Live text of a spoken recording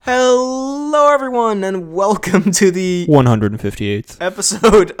everyone, and welcome to the 158th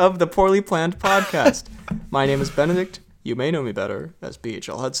episode of the Poorly Planned Podcast. My name is Benedict. You may know me better as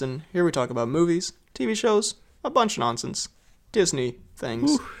BHL Hudson. Here we talk about movies, TV shows, a bunch of nonsense, Disney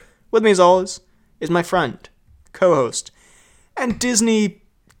things. Ooh. With me, as always, is my friend, co-host, and Disney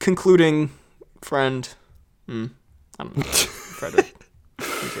concluding friend. I don't know, Frederick.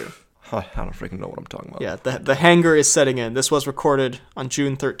 Thank you. I don't freaking know what I'm talking about. Yeah, the hanger is setting in. This was recorded on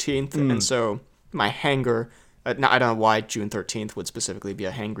June 13th, and so my hanger... I don't know why June 13th would specifically be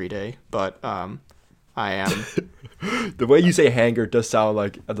a hangry day, but I am... The way you say hanger does sound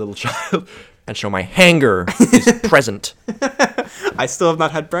like a little child. And so my hanger is present. I still have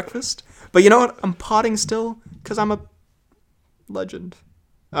not had breakfast, but you know what? I'm potting still, because I'm a legend.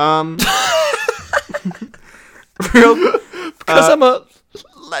 Because I'm a...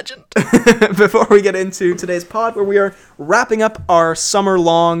 legend. Before we get into today's pod, where we are wrapping up our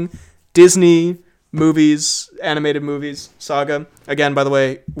summer-long Disney movies, animated movies saga. Again, by the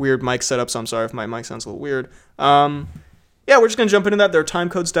way, weird mic setup, so I'm sorry if my mic sounds a little weird. Yeah, we're just gonna jump into that. There are time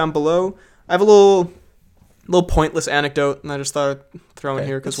codes down below. I have a little pointless anecdote, and I just thought I'd throw in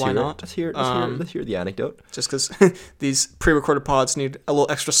here because why not? Let's hear the anecdote. Just because these pre-recorded pods need a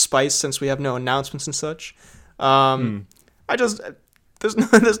little extra spice since we have no announcements and such.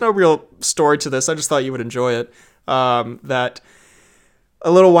 There's no real story to this. I just thought you would enjoy it. That a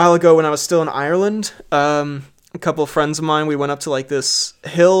little while ago when I was still in Ireland, a couple of friends of mine, we went up to like this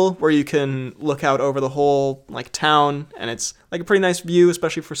hill where you can look out over the whole like town, and it's like a pretty nice view,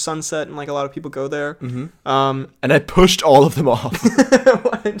 especially for sunset, and like a lot of people go there. Mm-hmm. And I pushed all of them off.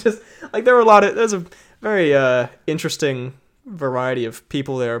 Just like there's a very interesting variety of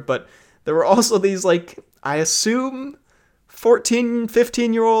people there, but there were also these like, I assume 14,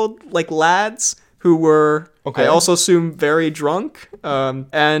 15-year-old like lads who were, I also assume, very drunk.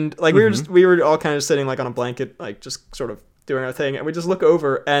 And like we were all kind of sitting like on a blanket, like just sort of doing our thing, and we just look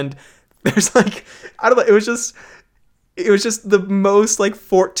over and there's like, I don't know, it was just the most like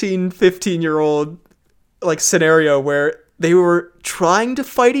 14, 15-year-old like scenario where they were trying to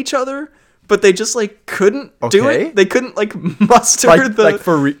fight each other, but they just like couldn't do it. They couldn't like muster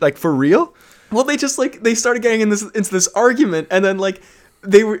for real. Well, they just like they started getting into this argument, and then like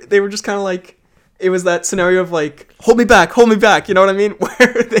they were just kind of like, it was that scenario of like, hold me back, you know what I mean?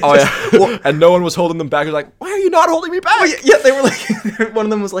 Where they and no one was holding them back. They're like, why are you not holding me back? Well, yeah, they were like, one of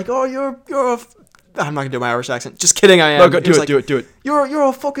them was like, oh, you're a I'm not gonna do my Irish accent. Just kidding, I am. No, do it. You're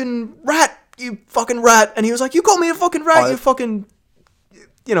a fucking rat, you fucking rat. And he was like, you call me a fucking rat, you fucking,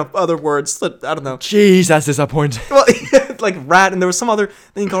 you know, other words that I don't know. Jeez, that's disappointing. Well, like rat, and there was some other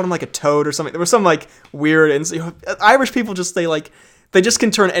thing called him like a toad or something. There was some like weird, and you know, Irish people just they just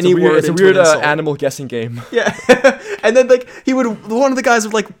can turn any word into an insult. It's a weird animal guessing game. Yeah, and then like one of the guys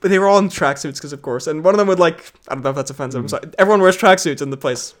would like, they were all in tracksuits because of course, and one of them would like, I don't know if that's offensive. I'm sorry. Everyone wears tracksuits in the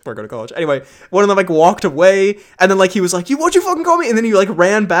place where I go to college. Anyway, one of them like walked away, and then like he was like, what'd you fucking call me? And then he like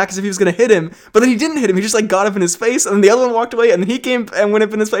ran back as if he was gonna hit him, but then he didn't hit him. He just like got up in his face, and then the other one walked away, and then he came and went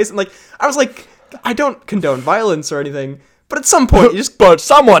up in his face, and like I was like, I don't condone violence or anything. But at some point, but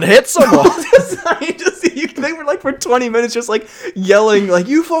someone hit someone. They were like for 20 minutes just like yelling like,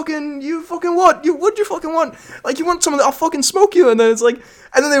 you fucking what? What'd you fucking want? Like, you want someone? I'll fucking smoke you. And then it's like,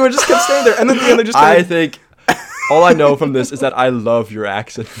 and then they were just kept staying there. And then at the end they just. I think all I know from this is that I love your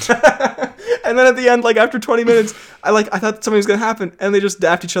accent. And then at the end, like after 20 minutes, I thought something was gonna happen, and they just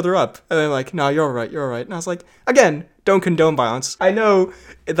dapped each other up. And they're like, no, you're all right. And I was like, again, don't condone violence. I know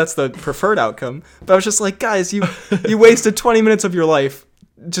that's the preferred outcome, but I was just like, guys, you wasted 20 minutes of your life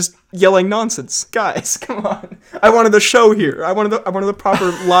just yelling nonsense. Guys, come on. I wanted the show here. I wanted the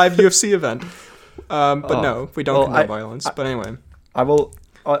proper live UFC event. But no, we don't condone violence. But anyway, I will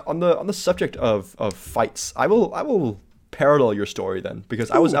on the subject of fights. I will parallel your story then, because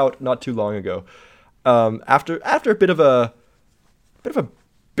I was out not too long ago. After a bit of a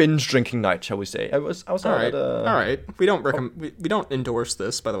binge drinking night, shall we say? I was all out right. All right. We don't we don't endorse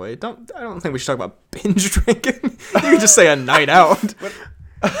this, by the way. I don't think we should talk about binge drinking. You can just say a night out.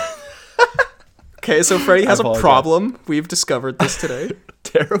 Okay, so Freddie has a problem. We've discovered this today.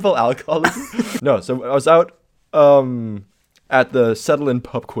 Terrible alcoholism. No, so I was out at the settle-in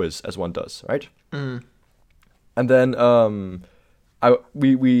pub quiz, as one does, right? Mm. And then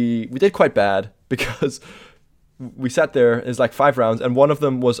we did quite bad because we sat there. It's like 5 rounds, and one of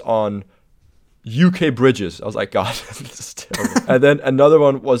them was on UK bridges. I was like, God, this is terrible. And then another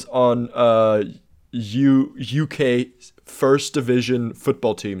one was on UK first division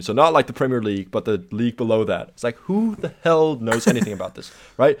football team. So not like the Premier League, but the league below that. It's like, who the hell knows anything about this,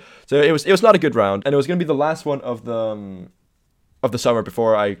 right? So it was not a good round, and it was going to be the last one of the of the summer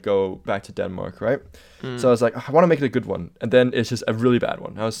before I go back to Denmark, right? So I was like, I want to make it a good one, and then it's just a really bad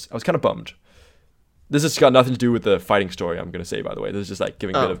one. I was kind of bummed. This has got nothing to do with the fighting story I'm gonna say, by the way. This is just like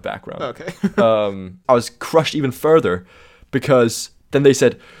giving a bit of background. Okay. I was crushed even further because then they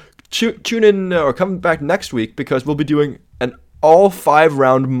said, tune in or come back next week because we'll be doing an all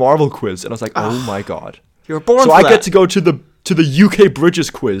 5-round Marvel quiz, and I was like, oh my god. You were born so for I that. get to go to the UK Bridges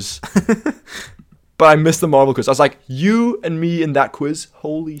quiz. But I missed the Marvel quiz. I was like, you and me in that quiz,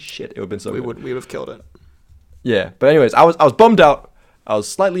 holy shit, it would have been so good. We would have killed it. Yeah, but anyways, I was bummed out. I was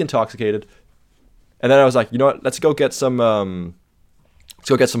slightly intoxicated, and then I was like, you know what? Let's go get some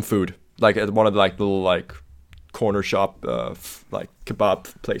food, like at one of the like little like corner shop like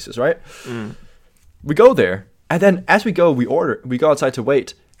kebab places, right? We go there, and then as we go, we go outside to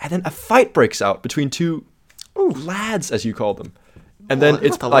wait, and then a fight breaks out between two lads, as you call them. And then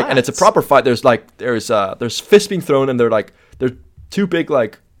it's like, and it's a proper fight. There's fists being thrown, and they're two big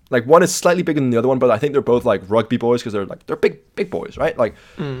like one is slightly bigger than the other one, but I think they're both like rugby boys because they're big boys, right? Like,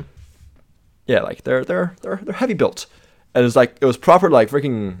 yeah, like they're heavy built, and it was proper like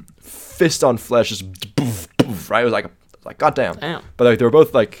freaking fist on flesh, just boof, boof, right? It was like goddamn. Damn. But like they were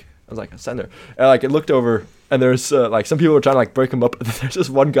both like, I was like, stand there, and like it looked over, and there's like some people were trying to like break them up, and there's just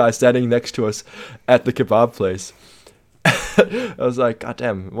one guy standing next to us at the kebab place. I was like, God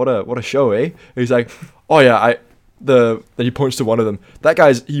damn, what a show, eh? And he's like, oh yeah, then he points to one of them.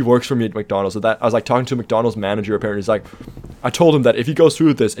 That he works for me at McDonald's. So I was like talking to a McDonald's manager. Apparently, he's like, I told him that if he goes through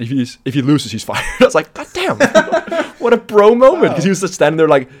with this and if he loses, he's fired. I was like, God damn, what a bro moment, because he was just standing there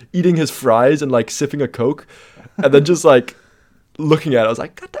like eating his fries and like sipping a Coke, and then just like looking at it. I was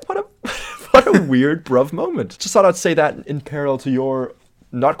like, God damn, what a weird bruv moment. Just thought I'd say that in parallel to your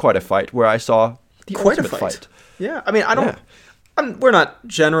not quite a fight, where I saw the Quite a ultimate fight. Yeah, I mean, we're not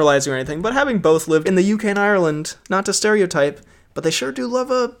generalizing or anything, but having both lived in the UK and Ireland, not to stereotype, but they sure do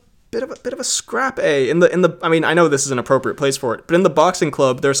love a bit of a scrap. I mean, I know this is an appropriate place for it, but in the boxing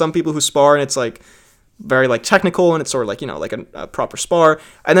club, there are some people who spar, and it's like very like technical, and it's sort of like, you know, like a proper spar,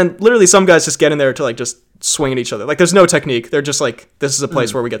 and then literally some guys just get in there to like just swing at each other. Like there's no technique. They're just like, this is a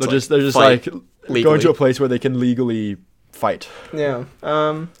place where we get they're to just like legally. going to a place where they can legally fight. Yeah.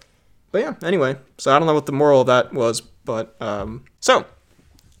 But yeah, anyway, so I don't know what the moral of that was, but,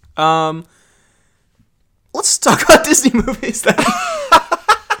 let's talk about Disney movies then.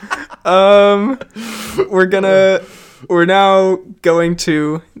 We're now going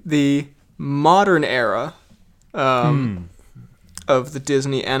to the modern era, of the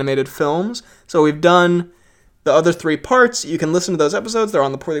Disney animated films. So we've done the other 3 parts. You can listen to those episodes. They're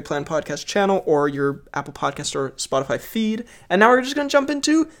on the Poorly Planned Podcast channel or your Apple Podcast or Spotify feed. And now we're just going to jump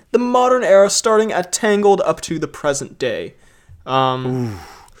into the modern era, starting at Tangled up to the present day.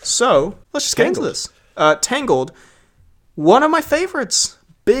 So, let's just get into this. Tangled, one of my favorites.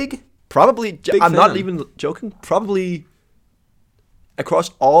 Probably, big I'm fan. not even joking, probably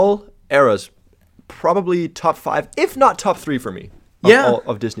across all eras, probably top 5, if not top 3 for me,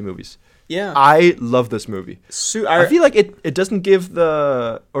 of Disney movies. Yeah. I love this movie. I feel like it doesn't get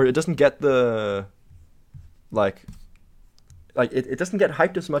the it doesn't get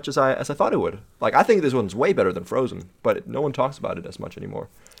hyped as much as I thought it would. Like, I think this one's way better than Frozen, but no one talks about it as much anymore.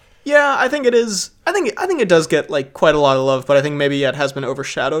 Yeah, I think it is. I think it does get like quite a lot of love, but I think maybe it has been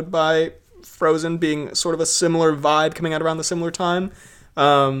overshadowed by Frozen being sort of a similar vibe coming out around the similar time.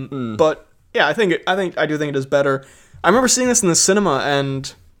 But yeah, I do think it is better. I remember seeing this in the cinema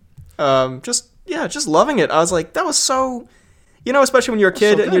and just loving it. I was like, that was so, you know, especially when you're a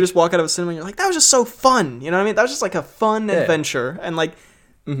kid and you just walk out of a cinema and you're like, that was just so fun. You know what I mean? That was just like a fun adventure. And like,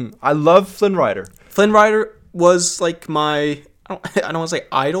 I love Flynn Rider. Flynn Rider was like my, I don't want to say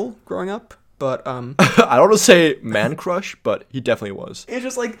idol growing up, but I don't want to say man crush, but he definitely was. He's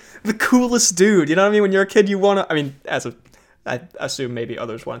just like the coolest dude. You know what I mean? When you're a kid, you want to, I mean, I assume maybe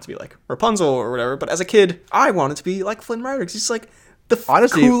others want it to be like Rapunzel or whatever, but as a kid, I wanted to be like Flynn Rider because he's like the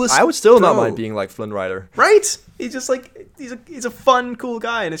coolest. I would still not mind being like Flynn Rider. Right? He's just like he's a fun, cool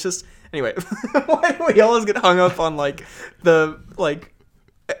guy, and it's just anyway. Why do we always get hung up on like the like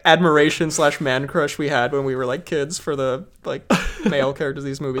admiration / man crush we had when we were like kids for the like male characters of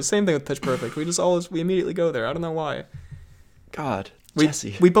these movies? Same thing with Pitch Perfect. We immediately go there. I don't know why. God,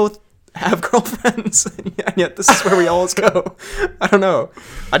 Jesse. We both have girlfriends, and yet this is where we always go. I don't know.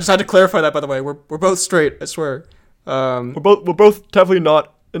 I just had to clarify that, by the way. We're both straight, I swear. We're both definitely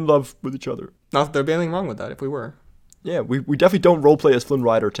not in love with each other. Not that there'd be anything wrong with that if we were. Yeah, we definitely don't roleplay as Flynn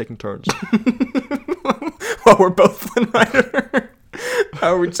Rider taking turns. Well, we're both Flynn Rider.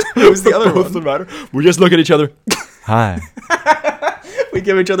 How are we? Who's the other one? Flynn Rider. We just look at each other. Hi. We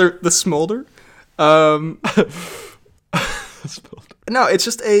give each other the smolder. Spilled. No, it's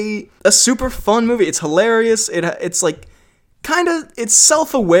just a super fun movie. It's hilarious. It's like kind of, it's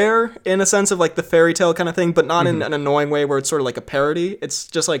self-aware in a sense of like the fairy tale kind of thing, but not in an annoying way where it's sort of like a parody. It's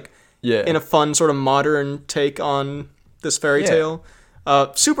just like in a fun sort of modern take on this fairy tale.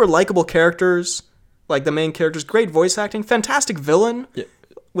 Super likable characters, like the main characters, great voice acting, fantastic villain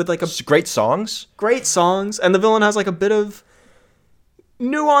with like Great songs. great songs, and the villain has like a bit of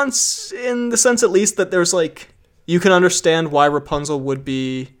nuance in the sense at least that there's like, you can understand why Rapunzel would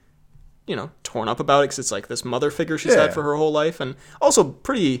be, you know, torn up about it because it's like this mother figure she's had for her whole life, and also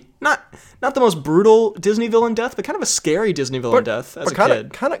pretty not the most brutal Disney villain death, but kind of a scary Disney villain death as a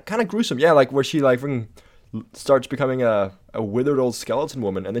kid. Kind of gruesome. Yeah, like where she like starts becoming a withered old skeleton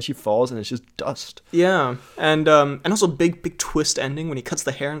woman, and then she falls and it's just dust. Yeah, and also big twist ending when he cuts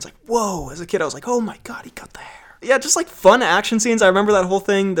the hair, and it's like, whoa! As a kid, I was like, oh my god, he cut the hair. Yeah, just like fun action scenes. I remember that whole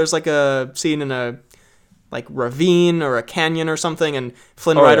thing. There's like a scene in a like ravine or a canyon or something, and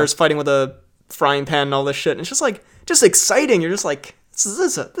Flynn Rider's fighting with a frying pan and all this shit. And it's just like exciting. You're just like, this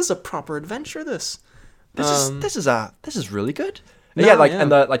is a proper adventure. This is really good. And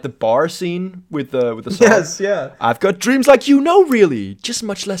and the bar scene with the song. Yes, yeah. I've got dreams like you know, really, just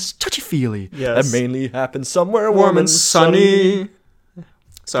much less touchy feely. Yes. That mainly happens somewhere warm and sunny.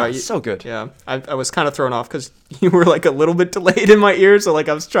 Sorry, so good. Yeah, I was kind of thrown off because you were like a little bit delayed in my ear, so like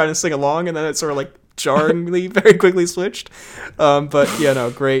I was trying to sing along, and then it sort of like jarringly, very quickly switched. But yeah, no,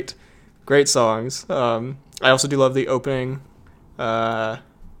 great songs. I also do love the opening. Yeah,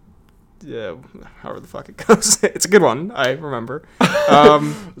 however the fuck it goes. It's a good one. I remember.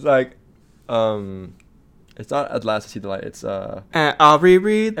 It's like, it's not at last I see the light. It's I'll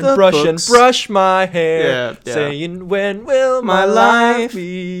reread the books. brush my hair, Yeah. saying when will my life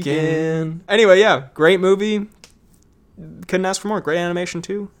begin. Anyway, yeah, great movie. Couldn't ask for more. Great animation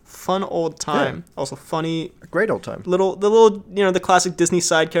too. Fun old time. Yeah. Also funny. A great old time. The little, you know, the classic Disney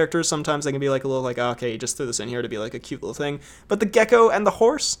side characters. Sometimes they can be like a little like, oh, okay, you just threw this in here to be like a cute little thing. But the gecko and the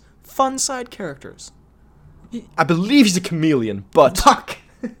horse, fun side characters. I believe he's a chameleon, but Fuck.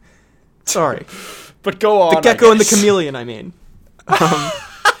 Sorry. But go on. The gecko and the chameleon, I mean.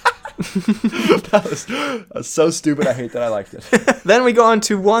 That was so stupid. I hate that. I liked it. Then we go on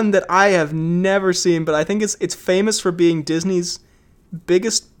to one that I have never seen, but I think it's famous for being Disney's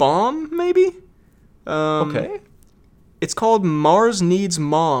biggest bomb, maybe? Okay. It's called Mars Needs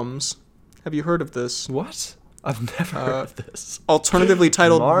Moms. Have you heard of this? What? I've never heard of this. Alternatively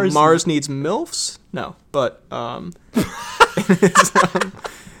titled Mars Mars Needs MILFs? No, but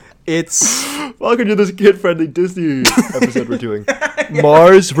it's Welcome to this kid-friendly Disney episode we're doing.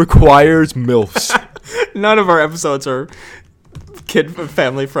 Mars requires MILFs. none of our episodes are kid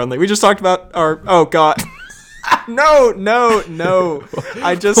family friendly. We just talked about our no.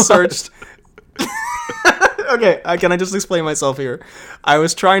 I just searched. Okay, can I just explain myself here? I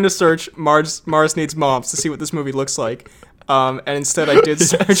was trying to search Mars Needs Moms to see what this movie looks like. And instead I did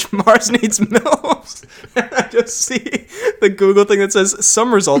search Mars Needs MILFs. And I just see the Google thing that says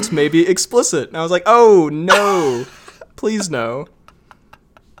some results may be explicit. And I was like, oh no, please no.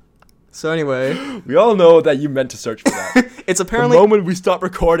 So anyway. We all know that you meant to search for that. It's apparently... The moment we stop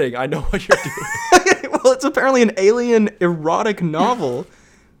recording, I know what you're doing. Well, it's apparently an alien erotic novel.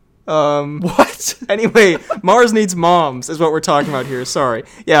 What? Anyway, Mars Needs Moms is what we're talking about here. Sorry.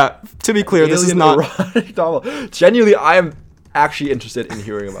 Yeah, to be clear, this is not... erotic novel. Genuinely, I am actually interested in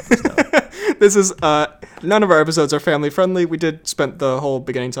hearing about this now. This is... none of our episodes are family friendly. We did spend the whole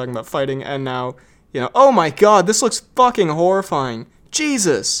beginning talking about fighting, and now, you know... Oh my god, this looks fucking horrifying.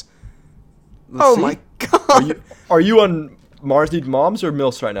 Jesus. Let's see. My god. Are you on Mars Need Moms or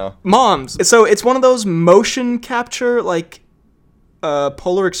MILFs right now? Moms. So it's one of those motion capture, like...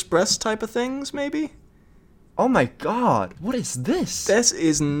 Polar Express type of things, maybe? Oh my god, what is this? This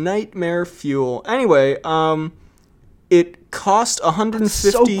is nightmare fuel. Anyway, it cost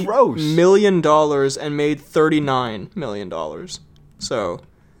 $150 million and made $39 million. So,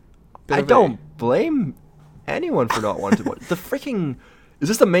 I don't blame anyone for not wanting to watch. The freaking... Is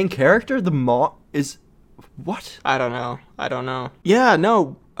this the main character? The mom is... What? I don't know. Yeah,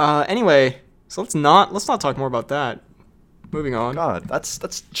 no. Anyway, so let's not talk more about that. Moving on. God,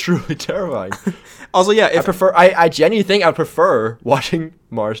 that's truly terrifying. Also, yeah, I genuinely think I prefer watching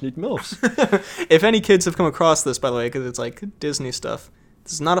Mars Need MILFs. If any kids have come across this, by the way, because it's like Disney stuff,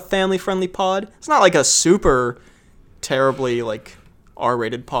 this is not a family-friendly pod. It's not like a super terribly like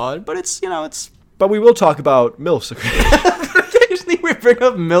R-rated pod, but it's, you know, it's... But we will talk about MILFs. Occasionally we bring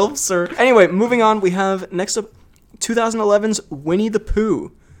up MILFs or... Anyway, moving on, we have next up 2011's Winnie the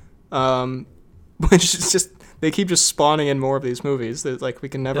Pooh, which is just... they keep just spawning in more of these movies. That like we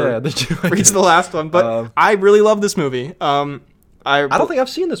can never they do. reach the last one. But I really love this movie. I don't think I've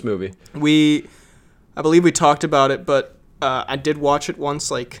seen this movie. I believe we talked about it, but I did watch it once,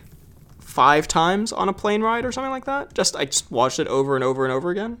 like 5 times on a plane ride or something like that. I just watched it over and over and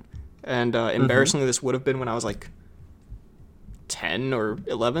over again. And embarrassingly, this would have been when I was like 10 or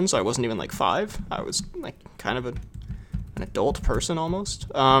 11, so I wasn't even like 5. I was like kind of an adult person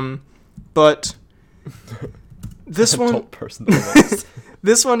almost. But this one, adult person almost.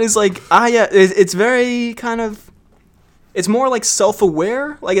 this one is like it's very kind of. It's more like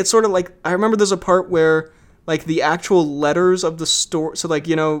self-aware. Like it's sort of like I remember there's a part where like the actual letters of the story. So like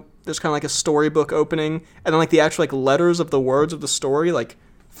there's kind of like a storybook opening, and then like the actual like letters of the words of the story like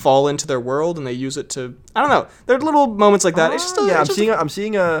fall into their world, and they use it to I don't know. There are little moments like that. It's just I'm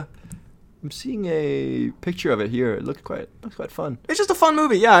seeing a picture of it here. It looks quite fun. It's just a fun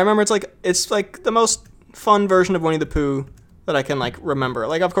movie. Yeah, I remember it's like the most fun version of Winnie the Pooh that I can like remember.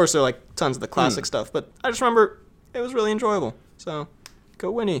 Like of course there are like tons of the classic stuff, but I just remember. It was really enjoyable. So,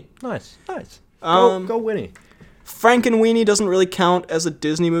 go Winnie. Nice. Go Winnie. Frankenweenie doesn't really count as a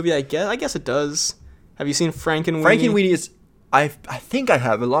Disney movie, I guess. I guess it does. Have you seen Frankenweenie? Frankenweenie is... I think I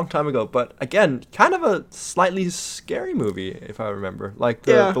have a long time ago, but again, kind of a slightly scary movie, if I remember. Like,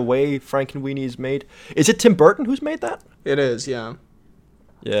 the way Frankenweenie is made. Is it Tim Burton who's made that? It is, yeah.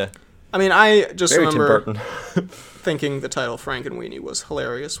 Yeah. I mean, I just Very remember Tim Burton. thinking the title Frankenweenie was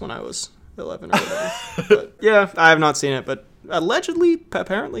hilarious when I was 11 or whatever. But yeah, I have not seen it, but allegedly,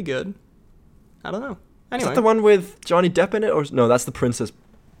 apparently good. I don't know. Anyway. Is that the one with Johnny Depp in it? Or no, that's the Princess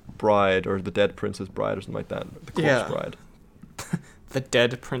Bride, or the Dead Princess Bride, or something like that. The Corpse Bride. The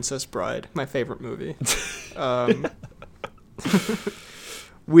Dead Princess Bride, my favorite movie.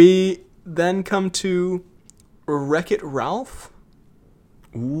 We then come to Wreck-It Ralph.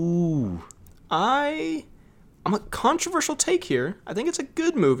 Ooh. I'm a controversial take here. I think it's a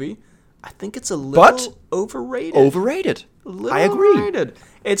good movie. I think it's a little overrated. Overrated. I agree. Overrated.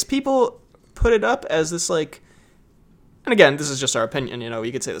 It's people put it up as this like, and again, this is just our opinion.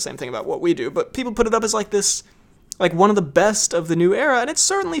 You could say the same thing about what we do, but people put it up as like this, like one of the best of the new era, and it's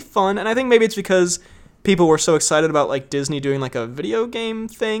certainly fun. And I think maybe it's because people were so excited about like Disney doing like a video game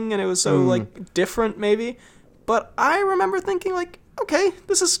thing, and it was so like different, maybe. But I remember thinking like, okay,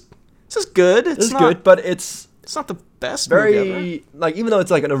 this is good. This is good, but it's not the best movie ever. Like, even though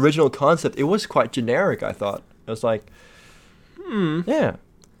it's like an original concept, it was quite generic, I thought. It was like, yeah.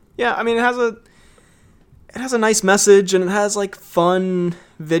 Yeah, I mean, it has a nice message, and it has like fun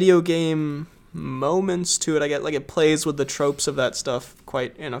video game moments to it. I get like it plays with the tropes of that stuff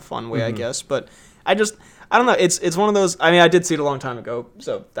quite in a fun way, I guess. But I don't know. It's one of those. I mean, I did see it a long time ago,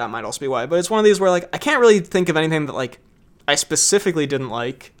 so that might also be why. But it's one of these where like I can't really think of anything that like I specifically didn't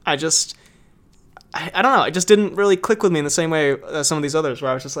like. I don't know. It just didn't really click with me in the same way as some of these others,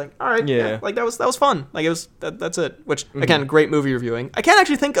 where I was just like, all right, yeah, like that was fun. Like it was that's it. Which again, great movie reviewing. I can't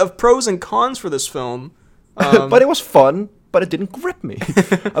actually think of pros and cons for this film, but it was fun. But it didn't grip me.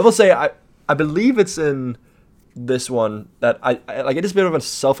 I will say I believe it's in this one that I like. It is a bit of a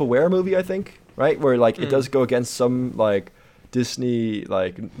self-aware movie, I think, right? Where like it does go against some like Disney,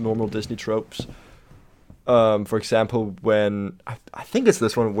 like normal Disney tropes. For example, when I think it's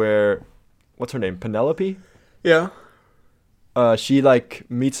this one where. What's her name? Penelope? Yeah. She like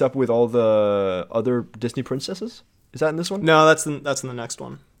meets up with all the other Disney princesses. Is that in this one? No, that's in the next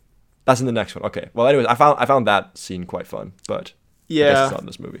one. That's in the next one. Okay. Well, anyways, I found that scene quite fun, but I guess it's not in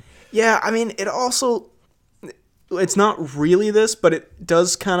this movie. Yeah, I mean, it's not really this, but it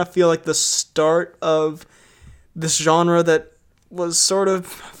does kind of feel like the start of this genre that was sort of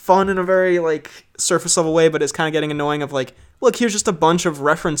fun in a very like surface level way, but it's kind of getting annoying of like, look, here's just a bunch of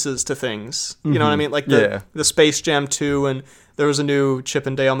references to things. You know what I mean? Like the Space Jam 2, and there was a new Chip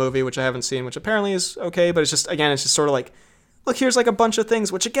and Dale movie, which I haven't seen, which apparently is okay, but it's just sort of like, look, here's like a bunch of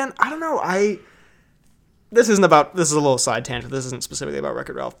things, which again, I don't know, this is a little side tangent, this isn't specifically about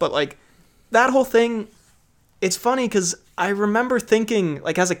Wreck-It Ralph, but like, that whole thing, it's funny, because I remember thinking,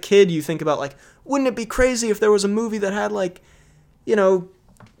 like as a kid, you think about like, wouldn't it be crazy if there was a movie that had like,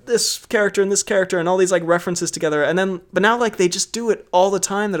 this character and all these like references together, but now like they just do it all the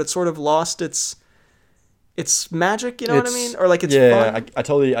time that it's sort of lost its magic, what I mean, or like it's fun. I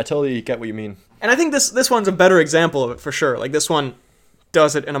totally get what you mean. And I think this one's a better example of it for sure. Like this one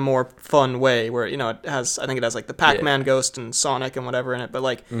does it in a more fun way, where it has like the Pac-Man ghost and Sonic and whatever in it, but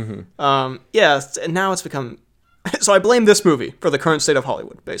like and now it's become so I blame this movie for the current state of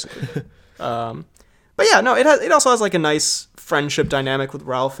Hollywood, basically. But yeah, no, it also has like a nice friendship dynamic with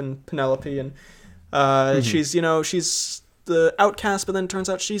Ralph and Penelope, and she's she's the outcast, but then it turns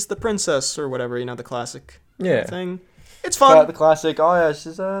out she's the princess or whatever, the classic Yeah. thing. It's fun. The classic. Oh yeah, it's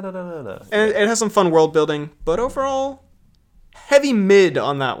just, da, da, da, da. And it has some fun world building, but overall, heavy mid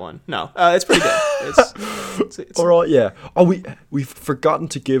on that one. No, it's pretty good. It's Overall, yeah. Oh, we've forgotten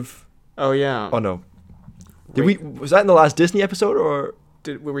to give. oh yeah. Oh no. Did we? Was that in the last Disney episode or?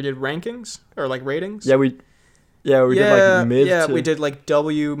 We did rankings or like ratings? Yeah, we did like mid. Yeah, to... we did like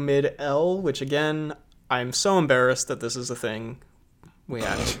W, mid, L, which again, I'm so embarrassed that this is a thing we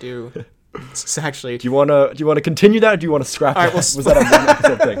have to do. It's actually. Do you wanna continue that, or do you want to scrap All it? right, Was that a one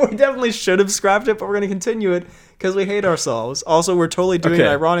episode thing? We definitely should have scrapped it, but we're gonna continue it because we hate ourselves. Also, we're totally doing it Okay.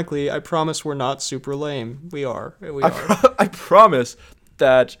 ironically. I promise we're not super lame. We are. We are. I promise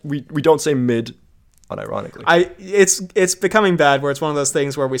that we don't say mid unironically. It's becoming bad where it's one of those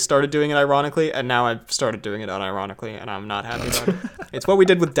things where we started doing it ironically and now I've started doing it unironically and I'm not happy about it. It's what we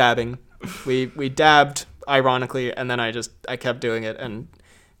did with dabbing. We dabbed ironically and then I kept doing it and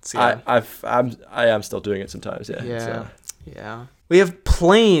I am still doing it sometimes. Yeah. yeah. So. Yeah. We have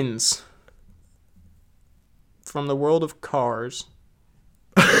planes from the world of Cars.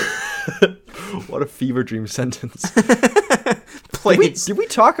 What a fever dream sentence. Planes. Did we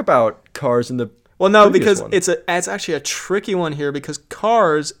talk about Cars in the? Well, no, previous because one? it's actually a tricky one here because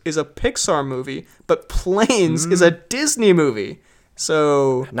Cars is a Pixar movie, but Planes is a Disney movie.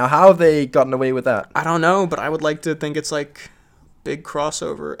 So Now, how have they gotten away with that? I don't know, but I would like to think it's like big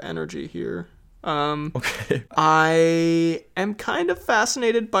crossover energy here. Okay. I am kind of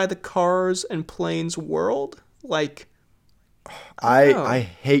fascinated by the Cars and Planes world. Like, I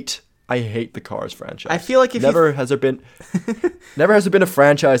hate the Cars franchise. I feel like if never has there been a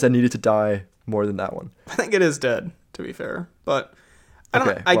franchise that needed to die more than that one. I think it is dead, to be fair, but I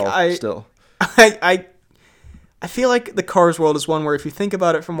don't. Okay, still. I feel like the Cars world is one where if you think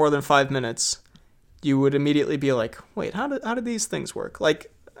about it for more than 5 minutes, you would immediately be like, wait, how did these things work?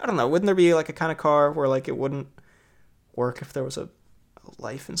 Like, I don't know, wouldn't there be like a kind of car where like it wouldn't work if there was a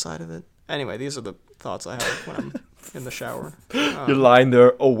life inside of it? Anyway, these are the thoughts I have when I'm in the shower. You're lying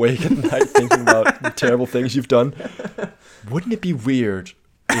there awake at night thinking about the terrible things you've done. Wouldn't it be weird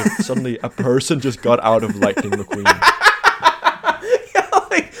if suddenly a person just got out of Lightning McQueen?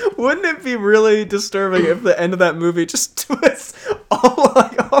 Like, wouldn't it be really disturbing if the end of that movie just twists all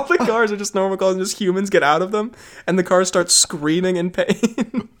the cars are just normal cars and just humans get out of them and the cars start screaming in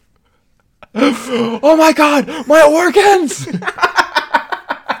pain? Oh my god, my organs!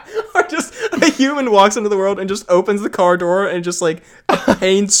 Or just a human walks into the world and just opens the car door and just like a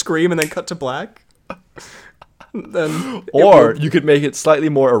pained scream and then cut to black. Then Or you could make it slightly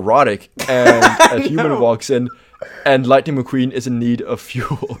more erotic and a human walks in and Lightning McQueen is in need of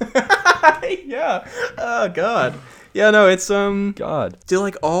fuel. yeah. Oh god. Yeah, no, it's God. do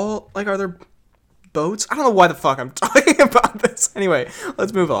like all like are there boats? I don't know why the fuck I'm talking about this. Anyway,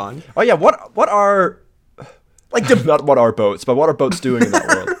 let's move on. Oh yeah, what are like not what are boats, but what are boats doing in that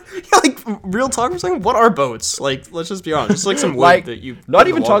world? Yeah, like real talk for a second. What are boats? Like, let's just be honest. It's like some wood Like that you put not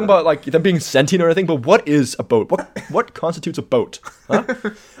in the even talking water. about like them being sentient or anything, but what is a boat? What constitutes a boat? Huh?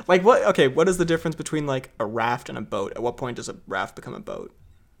 Like what? Okay, what is the difference between like a raft and a boat? At what point does a raft become a boat?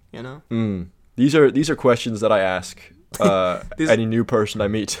 You know. These are questions that I ask any new person I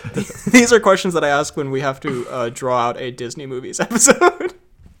meet. These are questions that I ask when we have to draw out a Disney movies episode.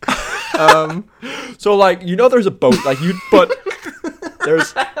 So like there's a boat but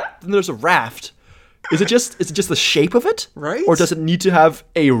there's a raft. Is it just the shape of it? Right. Or does it need to have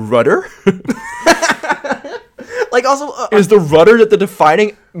a rudder? Like also, Is the rudder the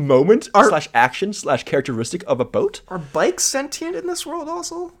defining moment / action / characteristic of a boat? are bikes sentient in this world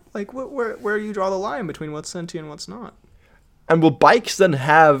also? Like where you draw the line between what's sentient and what's not? And will bikes then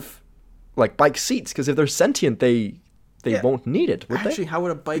have like bike seats? Because if they're sentient, they Yeah. won't need it, would Actually, they? how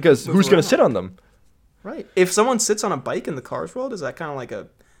would a bike? Because move who's going around? to sit on them? Right. If someone sits on a bike in the Cars world, is that kind of like a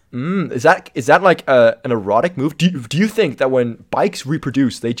Is that like an erotic move? Do you think that when bikes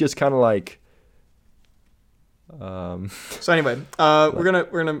reproduce, they just kind of like? So anyway, we're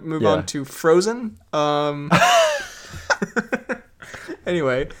gonna move Yeah. on to Frozen.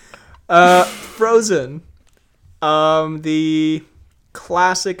 Anyway, Frozen, the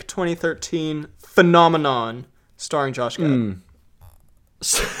classic 2013 phenomenon starring Josh Gad.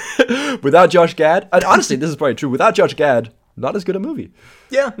 Without Josh Gad, and honestly, this is probably true. Without Josh Gad, not as good a movie.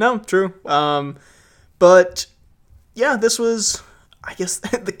 Yeah, no, true. But yeah, this was, I guess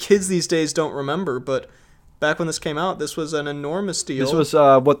the kids these days don't remember, but back when this came out, this was an enormous deal. This was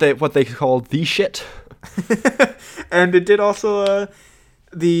what they called the shit. And it did also,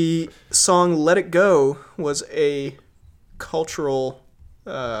 the song Let It Go was a cultural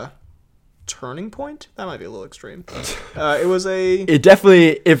turning point. That might be a little extreme. It was a... It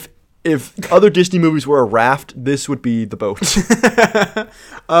definitely, if if other Disney movies were a raft, this would be the boat.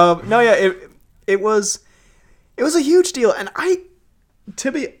 No, yeah, it was a huge deal, and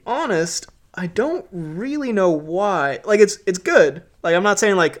to be honest, I don't really know why. Like, it's good. Like, I'm not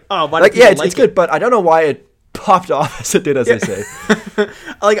saying like, oh, why Like, do people it's good, but I don't know why it popped off as it did, as they say.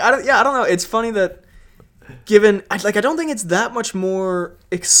 Like, I don't know. It's funny that given, I don't think it's that much more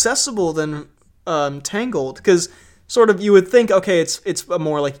accessible than Tangled, because sort of you would think, okay, it's a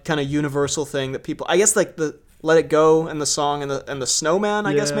more like kind of universal thing that people, I guess, like the Let It Go and the song and the snowman,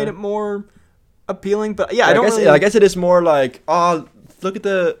 I guess, made it more appealing. But yeah, I guess it is more like, oh, look at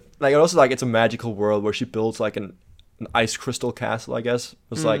the, like, also like it's a magical world where she builds like an ice crystal castle, I guess.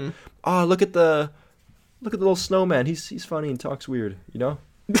 It's like, oh, look at the little snowman. He's funny and talks weird, you know?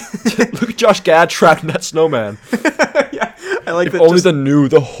 Look at Josh Gad trapped in that snowman. Yeah, I like if that. only they knew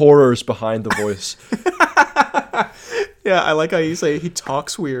the horrors behind the voice. Yeah, I like how you say he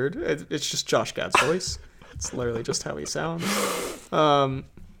talks weird. It's just Josh Gad's voice. It's literally just how he sounds.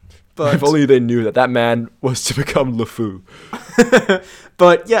 But if only they knew that man was to become LeFou.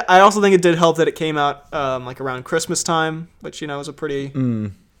 But yeah, I also think it did help that it came out like around Christmas time, which, you know, was a pretty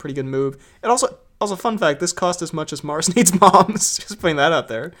good move. It also fun fact, this cost as much as Mars Needs Moms. Just putting that out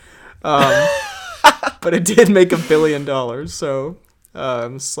there. But it did make $1 billion, so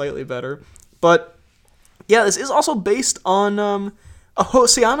slightly better. But yeah, this is also based on a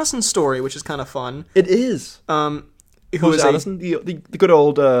H.C. Andersen story, which is kind of fun. It is. Who is Andersen, the good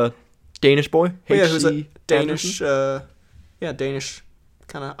old Danish boy. Who's a Danish, Danish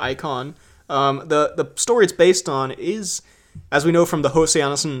kind of icon. The story it's based on is, as we know from the H.C.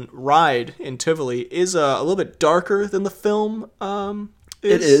 Andersen ride in Tivoli, is a little bit darker than the film.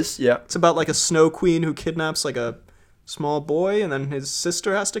 It is, yeah. It's about like a snow queen who kidnaps like a small boy, and then his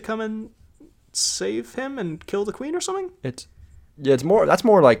sister has to come and save him and kill the queen or something. That's more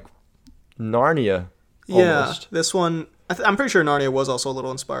like Narnia. Almost. Yeah, this one, I'm pretty sure Narnia was also a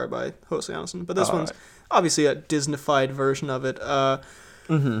little inspired by H.C. Andersen, but this one's obviously a Disney-fied version of it. I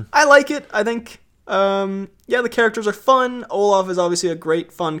like it. I think, the characters are fun. Olaf is obviously a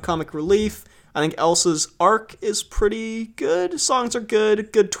great, fun comic relief. I think Elsa's arc is pretty good. Songs are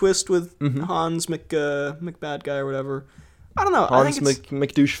good. Good twist with Hans McBad guy or whatever. I don't know. Hans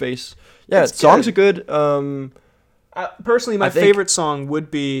McDoucheface. Yeah, songs are good. Personally, my favorite song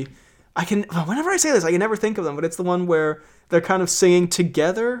would be... whenever I say this, I can never think of them, but it's the one where they're kind of singing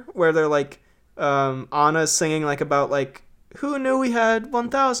together, where they're like, Anna's singing like about like, who knew we had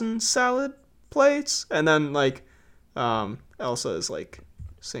 1,000 salad plates? And then like, Elsa is like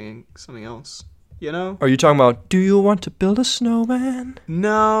singing something else, you know? Are you talking about, do you want to build a snowman?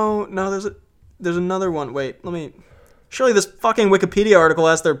 No, there's another one. Wait, surely this fucking Wikipedia article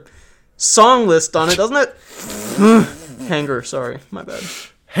has their song list on it, doesn't it? Hanger, sorry, my bad.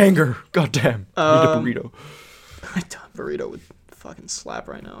 Hanger, goddamn. Need a burrito. Burrito would fucking slap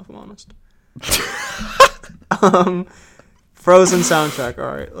right now, if I'm honest. Frozen soundtrack.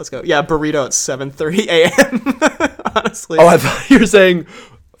 All right, let's go. Yeah, burrito at 7:30 a.m. Honestly. Oh, I thought you were saying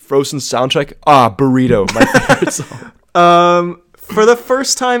Frozen soundtrack. Burrito, my favorite song. For the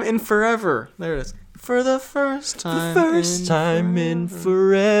first time in forever. There it is. For the first time. In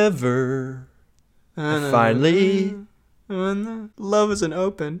forever. Finally. Love is an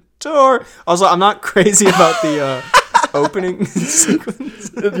open door. Also, I'm not crazy about the opening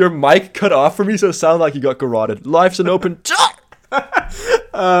sequence. Your mic cut off for me, so it sounded like you got garroted. Life's an open door.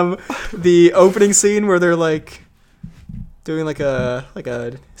 The opening scene where they're like doing like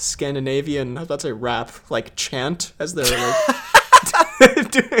a Scandinavian, I was about to say rap, like chant as they're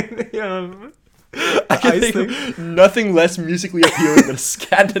like doing the I can think of nothing less musically appealing than a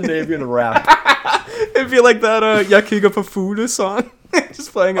Scandinavian rap. It'd be like that Yakiga Pafuda song,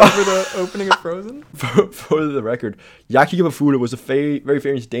 just playing over the opening of Frozen. For the record, Yakiga Pafuda was a very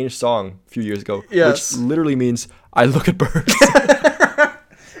famous Danish song a few years ago, which literally means I look at birds.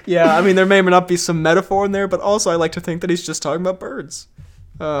 Yeah, I mean, there may or may not be some metaphor in there, but also I like to think that he's just talking about birds.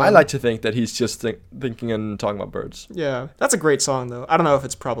 I like to think that he's just thinking and talking about birds. Yeah, that's a great song, though. I don't know if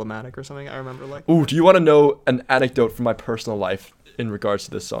it's problematic or something. I remember like... Ooh, do you want to know an anecdote from my personal life in regards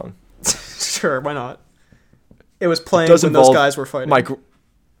to this song? Sure, why not? It was playing when those guys were fighting.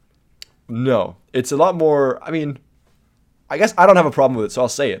 No, it's a lot more... I mean, I guess I don't have a problem with it, so I'll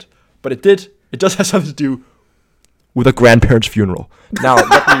say it. But it does have something to do with a grandparent's funeral. Now,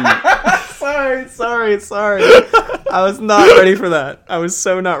 let me... Sorry. I was not ready for that. I was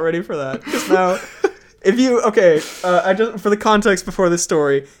so not ready for that. Just now, for the context before this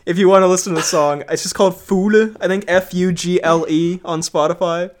story, if you want to listen to the song, it's just called Fugle. I think Fugle on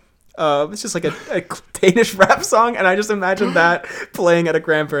Spotify. It's just like a Danish rap song, and I just imagine that playing at a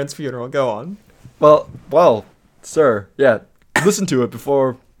grandparent's funeral. Go on. Well, sir, yeah, listen to it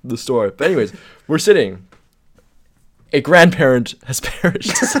before the story. But anyways, we're sitting. A grandparent has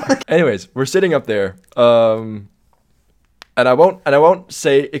perished. Anyways, we're sitting up there. And I won't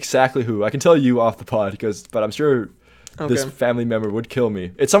say exactly who. I can tell you off the pod, but I'm sure this family member would kill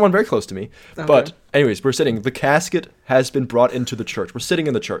me. It's someone very close to me. Okay. But anyways, we're sitting. The casket has been brought into the church. We're sitting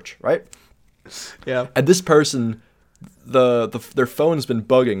in the church, right? Yeah. And this person, their phone's been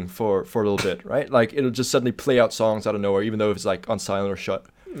bugging for a little bit, right? Like it'll just suddenly play out songs out of nowhere, even though it's like on silent or shut.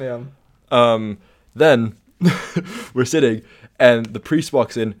 Yeah. Then we're sitting, and the priest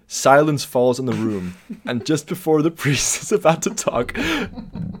walks in. Silence falls in the room, and just before the priest is about to talk,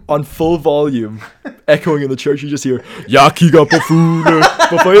 on full volume, echoing in the church, you just hear "Yakiga pafune,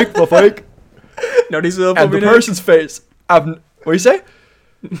 pafake." And the person's face. What do you say?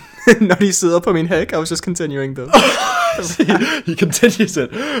 Når de sidder på min hæk. I was just continuing the. He continues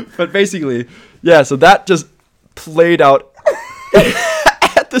it, but basically, yeah. So that just played out.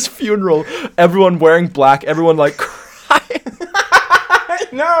 This funeral, everyone wearing black, everyone like crying.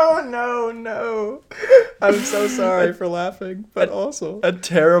 No. I'm so sorry for laughing, but also a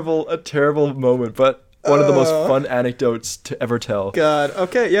terrible moment, but one of the most fun anecdotes to ever tell. God.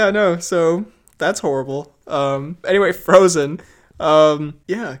 Okay. Yeah. No. So that's horrible. Anyway, Frozen.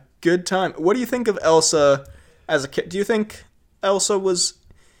 Yeah. Good time. What do you think of Elsa as a kid? Do you think Elsa was?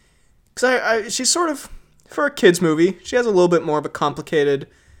 Because she's sort of, for a kids movie, she has a little bit more of a complicated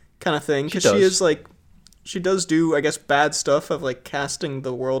kind of thing, because she does do, I guess, bad stuff of like casting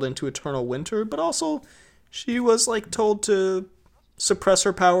the world into eternal winter, but also she was like told to suppress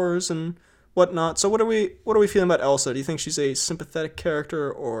her powers and whatnot. So what are we feeling about Elsa? Do you think she's a sympathetic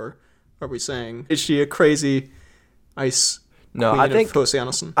character, or are we saying is she a crazy ice queen of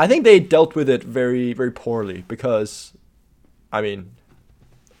Oceanism? I think they dealt with it very, very poorly, because I mean,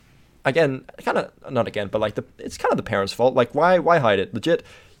 again, kind of not again, but like it's kind of the parents' fault. Like why hide it? Legit.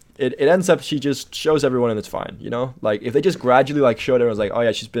 It ends up she just shows everyone and it's fine, you know? Like if they just gradually like showed everyone's like, oh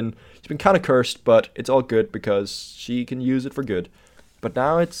yeah, she's been kind of cursed, but it's all good because she can use it for good. But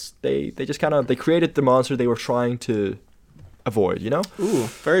now it's they just kind of they created the monster they were trying to avoid, you know? Ooh,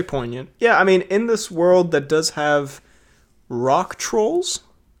 very poignant. Yeah, I mean, in this world that does have rock trolls,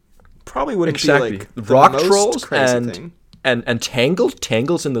 probably wouldn't be like the rock most trolls crazy thing. And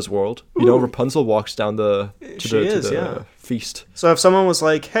Tangle's in this world. Ooh. You know, Rapunzel walks down to the feast. So if someone was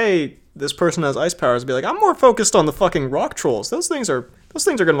like, "Hey, this person has ice powers," I'd be like, "I'm more focused on the fucking rock trolls. Those things are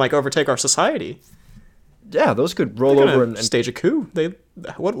gonna like overtake our society." Yeah, those could roll over and stage a coup.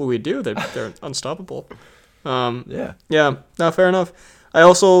 What will we do? They're unstoppable. Yeah. No, fair enough.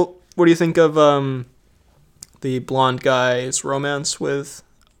 What do you think of the blonde guy's romance with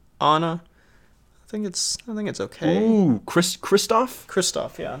Anna? I think it's okay. Ooh, Kristoff?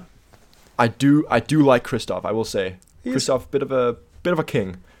 Kristoff, yeah. I do like Kristoff, I will say. Kristoff, bit of a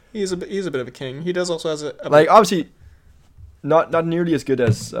king. He's a bit of a king. He does also has a like obviously not nearly as good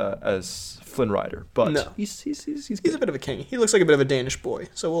as Flynn Rider, but no. he's a bit of a king. He looks like a bit of a Danish boy,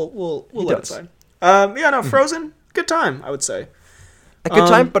 so we'll let it slide. Frozen, good time, I would say. A good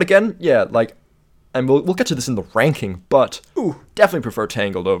time, but again, yeah, like, and we'll get to this in the ranking, but definitely prefer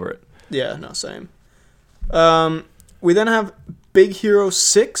Tangled over it. Yeah, no, same. We then have Big Hero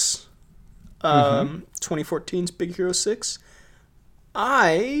 6, 2014's Big Hero 6.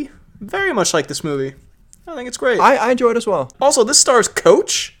 I very much like this movie. I think it's great. I enjoy it as well. Also, this stars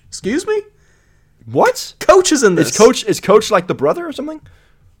Coach. Excuse me? What? Coach is in this. Is Coach like the brother or something?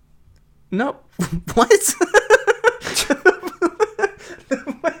 No. What?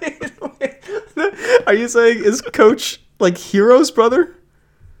 Wait. Are you saying is Coach like Hero's brother?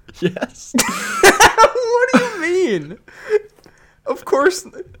 Yes. What do you mean? Of course,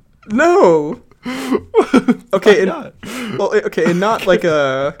 no. Okay, in not like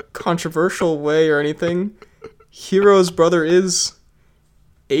a controversial way or anything. Hero's brother is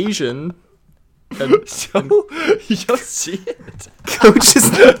Asian. So you don't see it. Coach is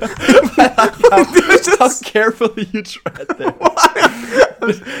how carefully you tread there.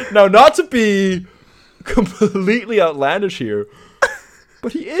 Now, not to be completely outlandish here,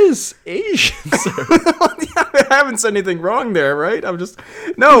 but he is Asian, sir. I haven't said anything wrong there, right? It's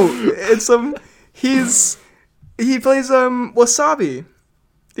he plays Wasabi.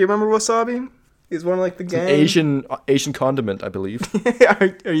 Do you remember Wasabi? He's one of like the gang. Asian condiment, I believe.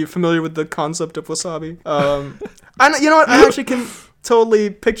 Are you familiar with the concept of wasabi? You know what? I actually can totally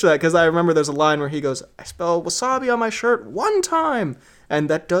picture that, because I remember there's a line where he goes, "I spelled wasabi on my shirt one time," and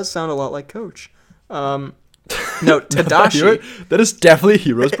that does sound a lot like Coach. No, Tadashi. That is definitely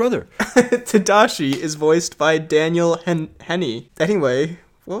Hiro's brother. Tadashi is voiced by Daniel Henney. Anyway,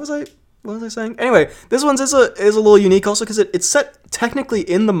 what was I saying? Anyway, this one's is a little unique also because it's set technically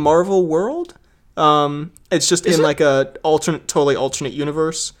in the Marvel world. It's just in like a totally alternate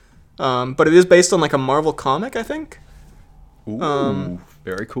universe. But it is based on like a Marvel comic, I think. Ooh,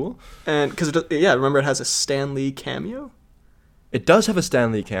 very cool. And because remember it has a Stan Lee cameo. It does have a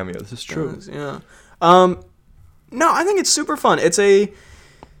Stan Lee cameo. This is true. Yeah. No, I think it's super fun. It's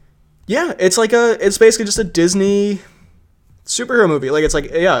basically just a Disney superhero movie. Like it's like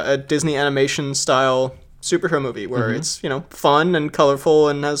a Disney animation style superhero movie where it's fun and colorful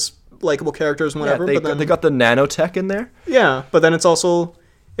and has likable characters and whatever. Yeah, they got the nanotech in there. Yeah, but then it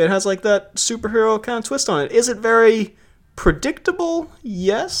has like that superhero kind of twist on it. Is it very predictable?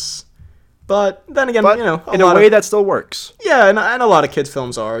 Yes. But then again, in a way that still works. Yeah, and a lot of kids'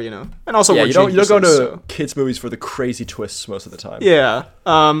 films are, and also you don't go to so. kids' movies for the crazy twists most of the time. Yeah.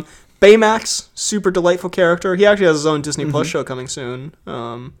 Baymax, super delightful character. He actually has his own Disney Plus show coming soon.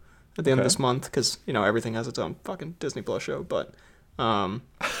 At the end of this month, because everything has its own fucking Disney Plus show. But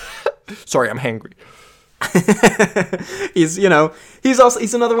sorry, I'm hangry.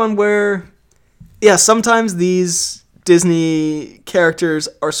 he's another one where sometimes these Disney characters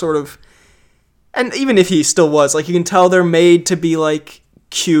are sort of. And even if he still was, like, you can tell they're made to be, like,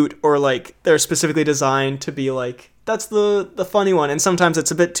 cute or, like, they're specifically designed to be, like, that's the funny one. And sometimes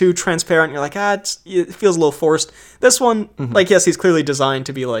it's a bit too transparent. You're like, it feels a little forced. This one, like, yes, he's clearly designed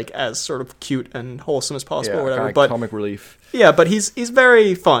to be, like, as sort of cute and wholesome as possible or whatever. But comic relief. Yeah, but he's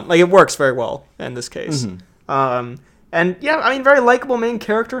very fun. Like, it works very well in this case. And, very likable main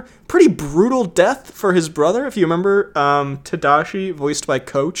character. Pretty brutal death for his brother. If you remember, Tadashi, voiced by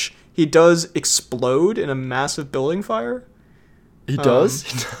Coach, he does explode in a massive building fire. He does?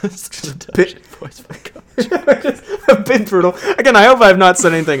 He does. A bit brutal. Again, I hope I've not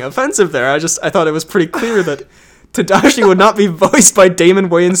said anything offensive there. I thought it was pretty clear that Tadashi would not be voiced by Damon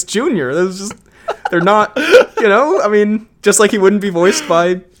Wayans Jr. They're not, just like he wouldn't be voiced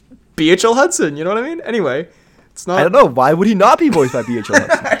by BHL Hudson, you know what I mean? Anyway, it's not... I don't know. Why would he not be voiced by BHL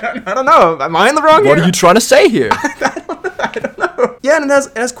Hudson? I don't know. Am I in the wrong What are you trying to say here? I don't know. Yeah, and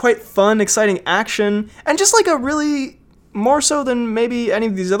it has quite fun, exciting action, and just like a really, more so than maybe any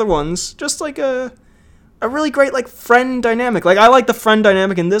of these other ones, just like a really great like friend dynamic. Like I like the friend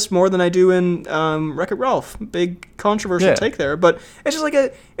dynamic in this more than I do in Wreck-It Ralph. Big controversial take there, but it's just like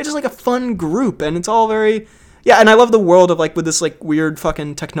a fun group, and it's all very and I love the world of like with this like weird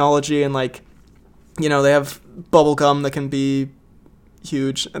fucking technology and like they have bubble gum that can be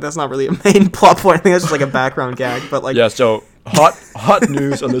huge. That's not really a main plot point. I think that's just like a background gag. But like, so hot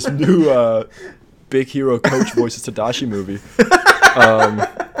news on this new Big Hero Coach voices Tadashi movie.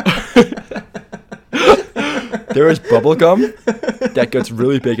 There is bubblegum that gets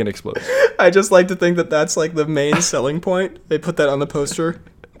really big and explodes. I just like to think that that's like the main selling point. They put that on the poster.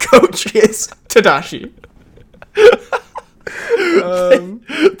 Coach is Tadashi.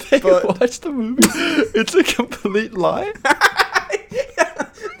 They watch the movie. It's a complete lie.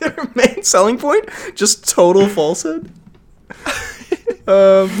 Their main selling point, just total falsehood.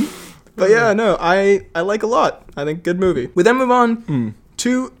 But yeah, no, I like a lot. I think good movie. We then move on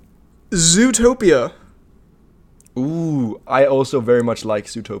to Zootopia. Ooh, I also very much like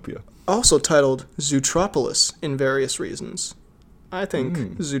Zootopia. Also titled Zootropolis in various reasons. I think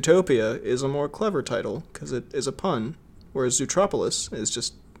Zootopia is a more clever title because it is a pun, whereas Zootropolis is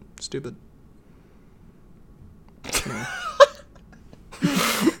just stupid.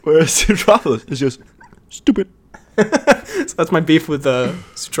 Whereas Zootropolis is just stupid. So that's my beef with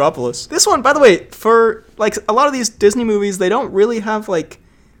Zootropolis. This one, by the way, for like a lot of these Disney movies, they don't really have like,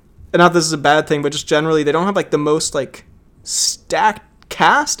 and not this is a bad thing, but just generally they don't have like the most like stacked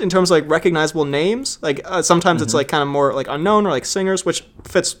cast in terms of like recognizable names. Like sometimes it's like kind of more like unknown or like singers, which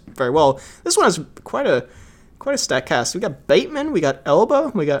fits very well. This one has quite a stacked cast. We got Bateman, we got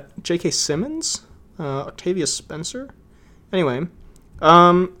Elba, we got J.K. Simmons, Octavia Spencer. Anyway,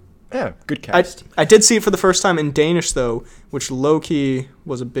 yeah, good cast. I did see it for the first time in Danish though, which low-key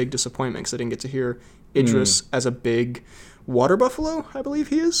was a big disappointment because I didn't get to hear Idris as a big water buffalo, I believe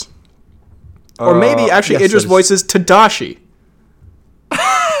he is. Or maybe actually yes, Idris voices Tadashi.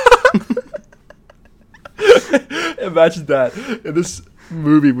 Imagine that in this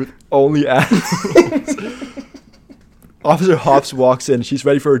movie with only animals. Officer Hops walks in. She's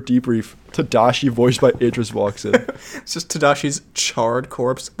ready for a debrief. Tadashi, voiced by Idris, walks in. It's just Tadashi's charred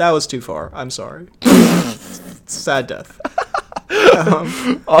corpse. That was too far. I'm sorry. Sad death.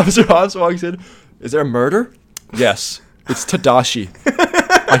 Officer Hops walks in. Is there a murder? Yes. It's Tadashi.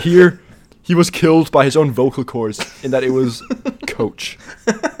 I hear he was killed by his own vocal cords in that it was Coach.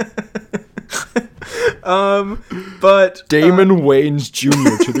 But Damon Wayans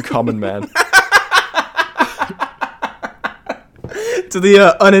Jr. to the common man. to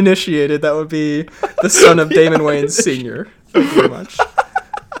the uninitiated, that would be the son of Damon Wayans Sr. Pretty much.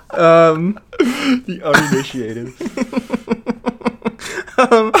 The uninitiated.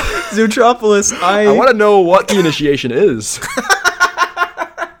 Zootropolis, I want to know what the initiation is.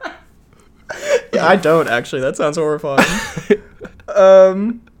 Yeah, I don't actually. That sounds horrifying.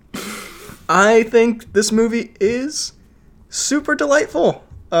 I think this movie is super delightful.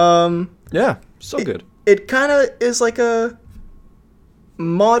 Yeah, so good. It kind of is like a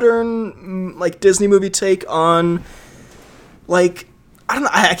modern, like, Disney movie take on, like, I don't know,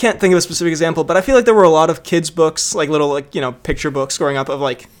 I can't think of a specific example, but I feel like there were a lot of kids' books, like little, like, you know, picture books growing up of,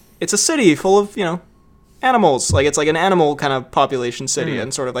 like, it's a city full of, you know, animals. Like, it's like an animal kind of population city,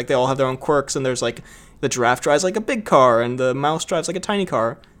 and sort of, like, they all have their own quirks, and there's, like, the giraffe drives, like, a big car, and the mouse drives, like, a tiny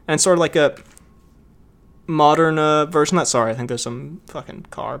car. And it's sort of like a modern version of that. Sorry, I think there's some fucking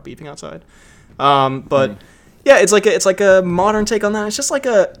car beeping outside. But yeah, it's like a modern take on that. It's just like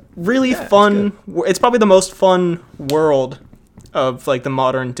a really fun. It's probably the most fun world of, like, the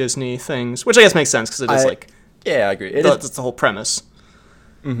modern Disney things, which I guess makes sense because it is like. Yeah, I agree. That's the whole premise.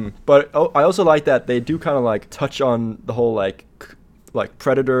 Mm-hmm. But I also like that they do kind of like touch on the whole like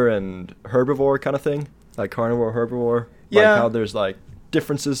predator and herbivore kind of thing, like carnivore, herbivore. Yeah. Like how there's like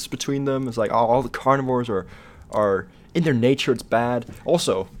differences between them. It's like all the carnivores are in their nature it's bad.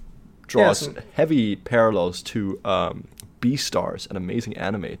 Also draws heavy parallels to Beastars, an amazing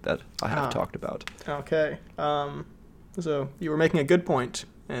anime that I have talked about. Okay. So you were making a good point,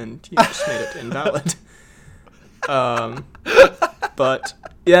 and you just made it invalid. But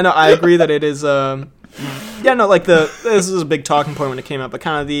yeah, no, I agree that it is. Like this is a big talking point when it came out, but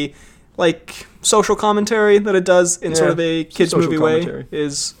kind of the like social commentary that it does in sort of a kids movie way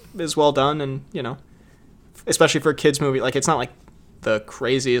is well done, and you know, especially for a kids movie, like it's not like the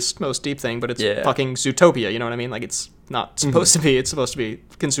craziest, most deep thing, but it's fucking Zootopia. You know what I mean? Like it's not supposed to be. It's supposed to be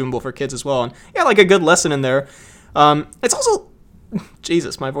consumable for kids as well, and yeah, like a good lesson in there. It's also,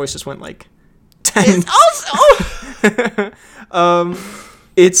 Jesus, my voice just went like 10.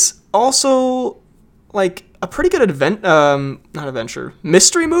 It's also like a pretty good not adventure,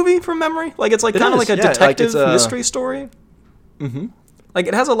 mystery movie from memory. Like it's like kind of like a detective mystery story. Mm-hmm. Like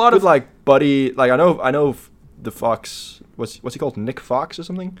it has a lot of like Buddy. Like I know the fox. What's he called? Nick Fox or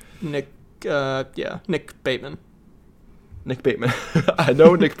something? Nick Bateman. Nick Bateman. I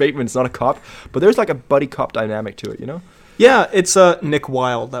know Nick Bateman's not a cop, but there's like a buddy cop dynamic to it, you know? Yeah, it's Nick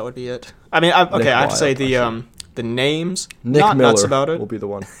Wilde. That would be it. I mean, I have to say the names. Nick not Miller nuts about it. Will be the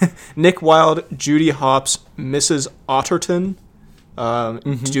one. Nick Wilde, Judy Hopps, Mrs. Otterton,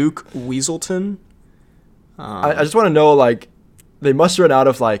 Duke Weaselton. I just want to know, like, they must run out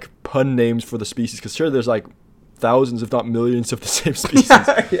of like pun names for the species because sure, there's like thousands, if not millions, of the same species.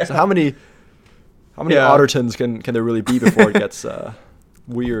 Yeah. So how many Ottertons can there really be before it gets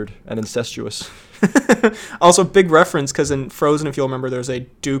weird and incestuous? Also, big reference because in Frozen, if you'll remember, there's a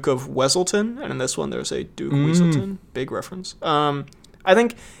Duke of Weselton, and in this one, there's a Duke Weaselton. Big reference. I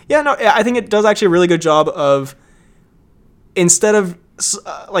think it does actually a really good job of, instead of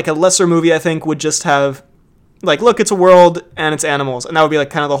like a lesser movie, I think would just have like, look, it's a world and it's animals, and that would be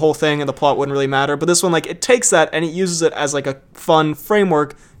like kind of the whole thing, and the plot wouldn't really matter. But this one, like, it takes that and it uses it as like a fun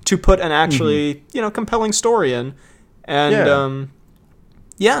framework to put an actually compelling story in, and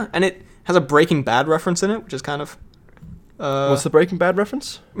and it has a Breaking Bad reference in it, which is kind of what's the Breaking Bad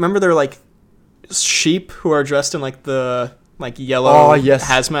reference? Remember, they're like sheep who are dressed in like the yellow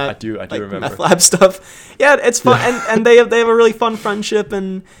hazmat. I do remember meth lab stuff. Yeah, it's fun, and they have a really fun friendship,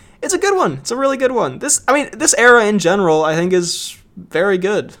 and it's a good one. It's a really good one. This era in general, I think, is very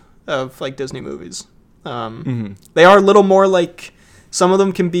good of like Disney movies. They are a little more like, some of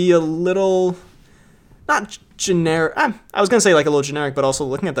them can be a little not generic. I was gonna say like a little generic, but also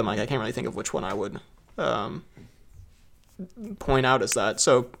looking at them, like I can't really think of which one I would point out as that.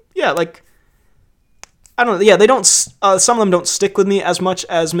 So yeah, like I don't know. Yeah, they don't. Some of them don't stick with me as much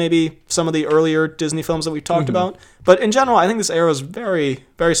as maybe some of the earlier Disney films that we've talked about. But in general, I think this era is very,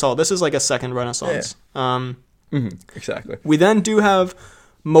 very solid. This is like a second renaissance. Yeah. Exactly. We then do have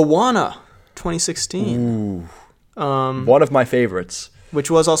Moana, 2016. One of my favorites, which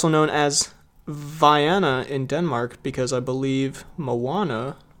was also known as Vaiana in Denmark, because I believe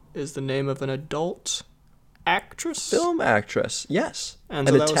Moana is the name of an adult film actress, yes, and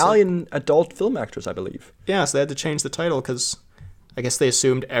an Italian adult film actress, I believe. Yeah, so they had to change the title because I guess they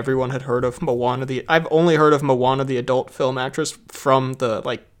assumed everyone had heard of Moana. I've only heard of Moana, the adult film actress, from the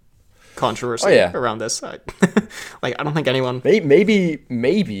like controversy Oh, yeah. around this. Like, I don't think anyone.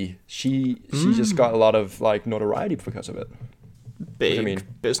 Maybe she just got a lot of like notoriety because of it. Big I mean?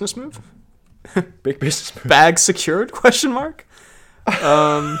 business move. Big business move. Bag secured? Question mark.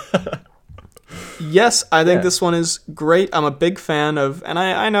 Yes, I think Yeah. this one is great. I'm a big fan of, and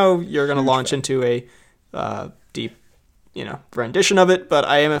I know you're going to launch into a deep, rendition of it, but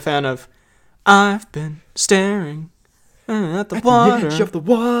I am a fan of I've been staring at the water. The edge of the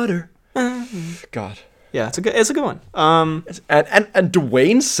water. God. Yeah, it's a good one. And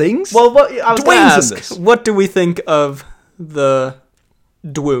Dwayne sings? Well, I was going to Dwayne's in ask, this. what do we think of the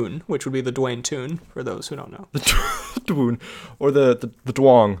Dwoon, which would be the Dwayne tune, for those who don't know? The Dwayne. Or the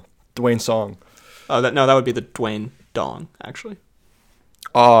Dwong. Dwayne song. Oh, that would be the Dwayne Dong, actually.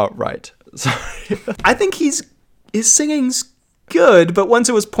 Right. Sorry. I think his singing's good, but once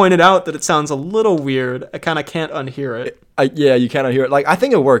it was pointed out that it sounds a little weird, I kind of can't unhear it. Yeah, you cannot hear it. Like, I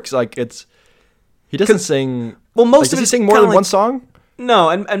think it works. Like, he doesn't sing. Well, most does of he it's sing more kinda than like- one song? No,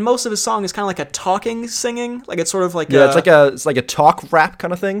 and most of his song is kind of like a talking singing. Like, it's sort of like Yeah, it's like a talk rap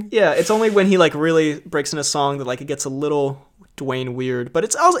kind of thing. Yeah, it's only when he like really breaks in a song that like it gets a little Dwayne weird, but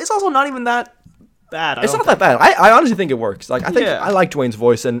it's also not even that bad. It's not that bad. I honestly think it works. Like, I think Yeah. I like Dwayne's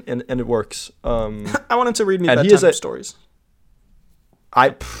voice and it works. I want him to read me And he is bedtime a- stories.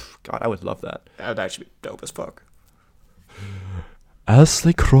 God, I would love that. That would actually be dope as fuck. As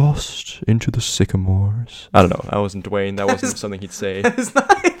they crossed into the sycamores. I don't know. That wasn't Dwayne. That wasn't something he'd say. It's not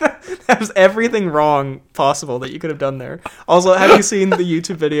that was everything wrong possible that you could have done there. Also, have you seen the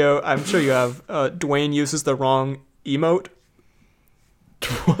YouTube video? I'm sure you have. Dwayne uses the wrong emote.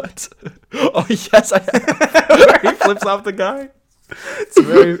 What? Oh yes, I have. Where he flips off the guy. It's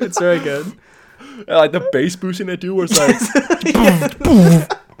very good. Like the bass boosting they do, where it's like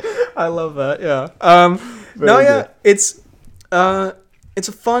I love that. Yeah. Very good. It's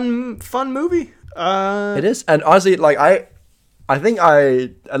a fun movie. It is, and honestly, like I think a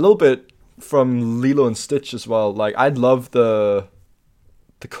little bit from Lilo and Stitch as well. Like, I love the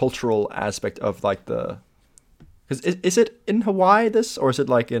cultural aspect of like the. Because is it in Hawaii this, or is it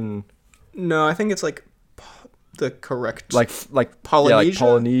like in No, I think it's like the correct like Polynesia? Yeah, like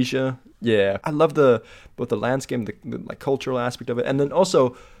Polynesia. Yeah, I love both the landscape, the like cultural aspect of it, and then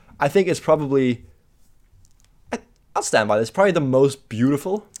also I think it's probably. I'll stand by this. Probably the most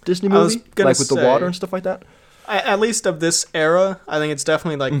beautiful Disney I was movie, gonna like with the say- water and stuff like that. At least of this era, I think it's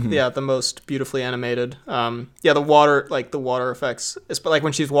definitely like the most beautifully animated. The water effects, it's like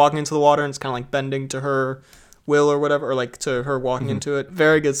when she's walking into the water and it's kind of like bending to her will or whatever, or like to her walking into it.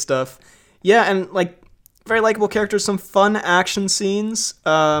 Very good stuff. Yeah, and like very likable characters, some fun action scenes.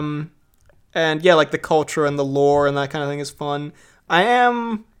 And yeah, like the culture and the lore and that kind of thing is fun.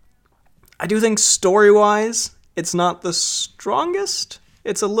 I do think story-wise, it's not the strongest.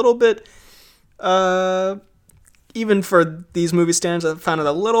 It's a little bit, even for these movie standards, I found it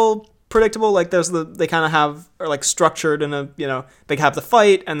a little predictable. Like they kind of are like structured in a, they have the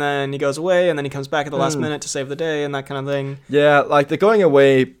fight and then he goes away and then he comes back at the last minute to save the day and that kind of thing. Yeah, like the going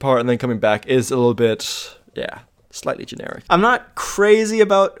away part and then coming back is a little bit, slightly generic. I'm not crazy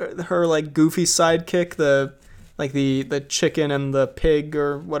about her like goofy sidekick, the chicken and the pig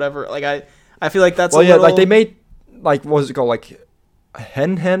or whatever. Like I feel like that's like they made, like, what was it called, like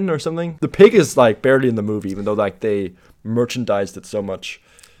hen or something. The pig is like barely in the movie, even though like they merchandised it so much.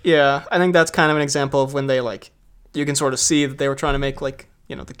 Yeah, I think that's kind of an example of when they like, you can sort of see that they were trying to make like,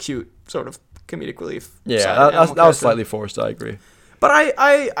 the cute sort of comedic relief. Yeah, side that animal was character. slightly forced. I agree. But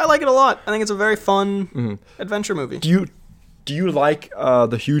I like it a lot. I think it's a very fun adventure movie. Do you like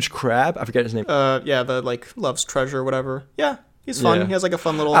the huge crab? I forget his name. Yeah, the like loves treasure or whatever. Yeah, he's fun. Yeah. He has like a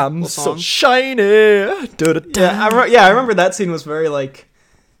fun little, I'm little so song. shiny. Yeah, I remember that scene was very like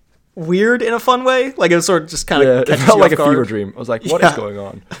weird in a fun way. Like it was sort of just kind of Yeah, it felt like a fever dream. I was like, what is Yeah. going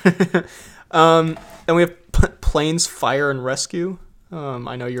on? And we have Planes, Fire, and Rescue.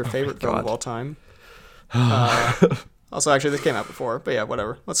 I know your favorite film of God. all time. Also, actually, this came out before, but yeah,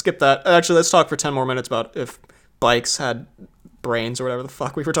 whatever. Let's skip that. Actually, let's talk for 10 more minutes about if bikes had brains or whatever the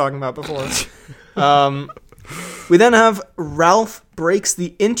fuck we were talking about before. We then have Ralph Breaks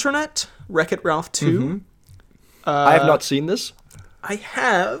the Internet, Wreck-It Ralph 2. I have not seen this. I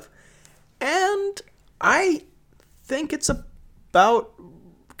have, and I think it's about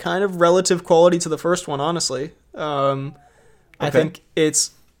kind of relative quality to the first one, honestly. I think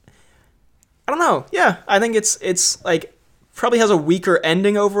it's, I don't know. Yeah, I think it's like probably has a weaker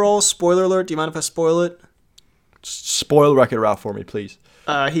ending overall. Spoiler alert. Do you mind if I spoil it? Spoil Wreck-It Ralph for me, please.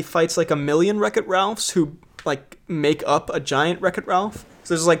 He fights like a million Wreck-It Ralphs who like make up a giant Wreck-It Ralph.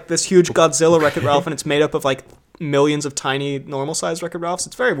 So there's like this huge Godzilla Wreck-It Ralph, and it's made up of like millions of tiny normal sized Wreck-It Ralphs.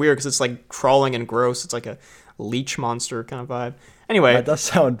 It's very weird because it's like crawling and gross. It's like a leech monster kind of vibe. Anyway, That does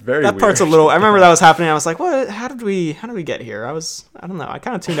sound very that weird. part's a little. I remember that was happening. I was like, "What? How did we get here?" I don't know. I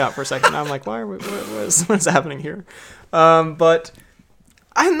kind of tuned out for a second. I'm like, "Why are we? What is happening here?" But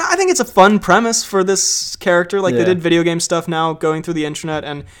I think it's a fun premise for this character. Like they Yeah. did video game stuff now, going through the internet,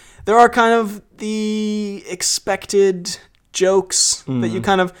 and there are kind of the expected jokes that you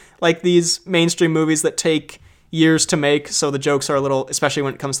kind of like these mainstream movies that take years to make. So the jokes are a little, especially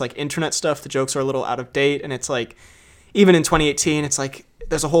when it comes to like internet stuff, the jokes are a little out of date, and it's like. Even in 2018, it's like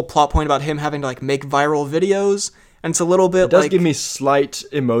there's a whole plot point about him having to like make viral videos, and it's a little bit It does like give me slight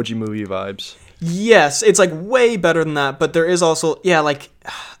Emoji Movie vibes. yes, it's like way better than that. But there is also like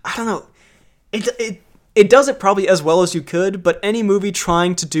I don't know, it does it probably as well as you could. But any movie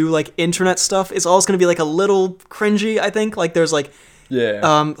trying to do like internet stuff is always going to be like a little cringy. I think like there's like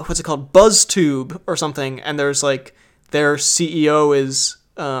what's it called, BuzzTube or something, and there's like their CEO is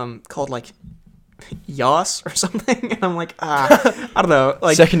called like Yas or something, and I'm like, I don't know,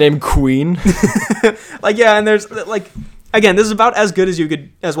 like Second name Queen. like yeah, and there's like again, this is about as good as you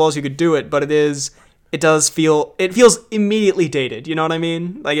could, as well as you could do it, but it feels immediately dated. You know what I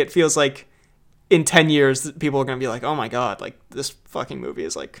mean? Like it feels like in 10 years that people are gonna be like, oh my god, like this fucking movie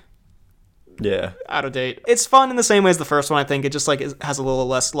is like Yeah. out of date. It's fun in the same way as the first one. I think it just like has a little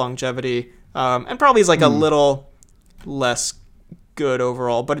less longevity, and probably is like a little less good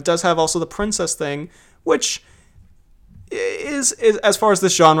overall, but it does have also the princess thing, which is as far as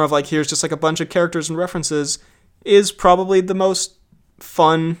this genre of like here's just like a bunch of characters and references, is probably the most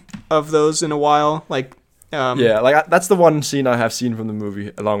fun of those in a while. Like Yeah, like that's the one scene I have seen from the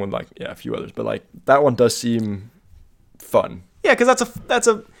movie, along with like a few others, but like that one does seem fun. yeah, because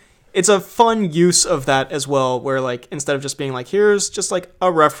it's a fun use of that as well, where like instead of just being like here's just like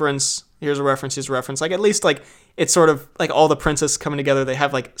a reference, here's a reference, like at least like it's sort of like all the princesses coming together, they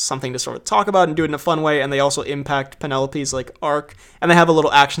have like something to sort of talk about and do it in a fun way, and they also impact Penelope's like arc, and they have a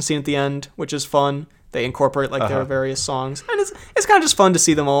little action scene at the end, which is fun. They incorporate like their various songs, and it's kind of just fun to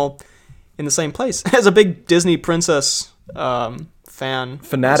see them all in the same place. As a big Disney princess fan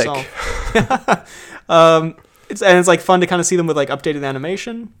Fanatic. it's like fun to kind of see them with like updated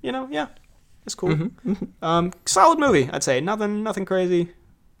animation, you know. Yeah, it's cool. Solid movie, I'd say. Nothing crazy,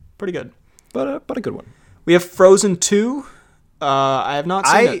 pretty good. But a good one. We have Frozen 2. I have not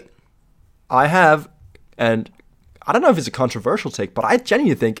seen it. I have, and I don't know if it's a controversial take, but I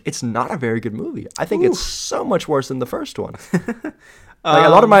genuinely think it's not a very good movie. I think it's so much worse than the first one. Like a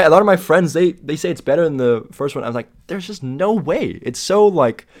lot of my friends, they say it's better than the first one. I was like, there's just no way. It's so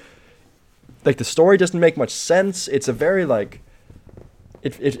like the story doesn't make much sense. It's a very like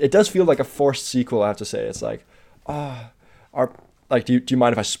it does feel like a forced sequel. I have to say, it's like, do you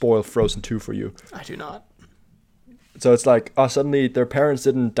mind if I spoil Frozen 2 for you? I do not. So it's like, suddenly their parents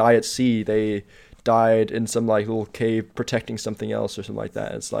didn't die at sea. They died in some like little cave protecting something else or something like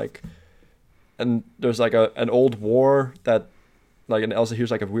that. It's like, and there's like an old war that, like, and Elsa hears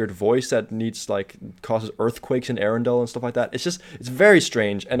like a weird voice that causes earthquakes in Arendelle and stuff like that. It's very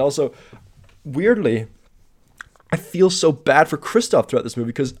strange. And also, weirdly, I feel so bad for Kristoff throughout this movie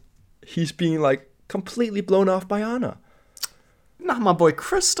because he's being like completely blown off by Anna. Not my boy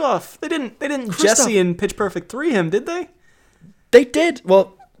Kristoff. They didn't Kristoff. Jesse and Pitch Perfect 3 him, did they? They did.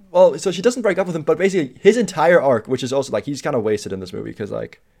 Well, so she doesn't break up with him, but basically his entire arc, which is also like he's kind of wasted in this movie because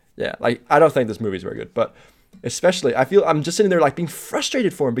like I don't think this movie is very good, but especially I'm just sitting there like being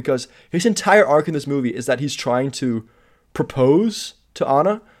frustrated for him because his entire arc in this movie is that he's trying to propose to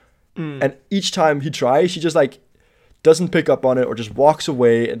Anna, and each time he tries, she just like doesn't pick up on it or just walks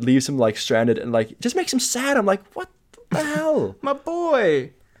away and leaves him like stranded and like just makes him sad. I'm like, what the hell? My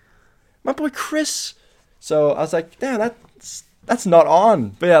boy Chris. So I was like, damn, that's not on.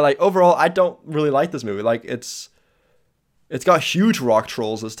 But yeah, like overall, I don't really like this movie. Like it's got huge rock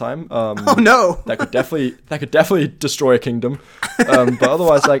trolls this time. Oh no, that could definitely destroy a kingdom. But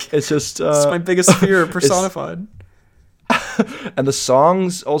otherwise, like it's just it's my biggest fear personified. And the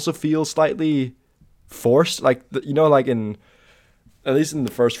songs also feel slightly forced. Like like at least in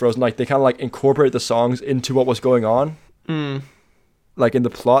the first Frozen, like they kind of like incorporate the songs into what was going on. Like in the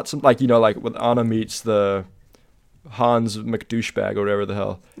plots, like like when Anna meets the Hans McDouchebag or whatever the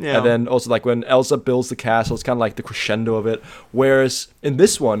hell. Yeah. And then also like when Elsa builds the castle, it's kind of like the crescendo of it. Whereas in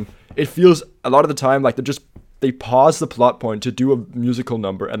this one, it feels a lot of the time like they pause the plot point to do a musical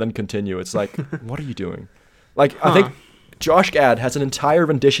number and then continue. It's like, what are you doing? Like I think Josh Gad has an entire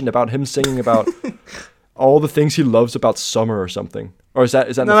rendition about him singing about all the things he loves about summer or something. Or is that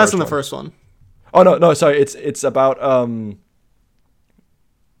in the first one? No, that's in the first one. Oh no, sorry. It's about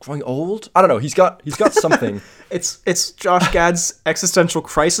growing old. I don't know. He's got something. It's Josh Gad's existential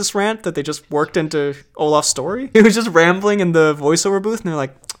crisis rant that they just worked into Olaf's story. He was just rambling in the voiceover booth, and they're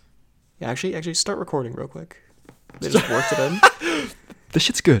like, "Yeah, actually, start recording real quick." They just worked it in. This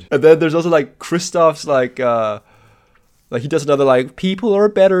shit's good. And then there's also like Kristoff's like he does another like "People are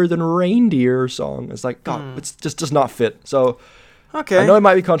better than reindeer" song. It's like God, it just does not fit. So Okay. I know it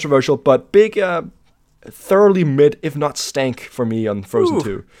might be controversial, but big, thoroughly mid, if not stank for me on Frozen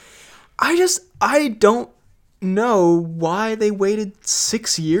 2. I don't know why they waited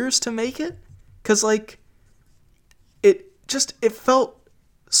 6 years to make it. Cause like, it felt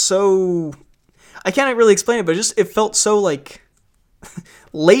so, I can't really explain it, but it felt so like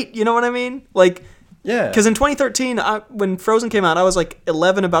late, you know what I mean? Like, Yeah. because in 2013, when Frozen came out, I was like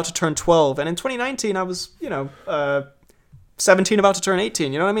 11 about to turn 12. And in 2019, I was, 17 about to turn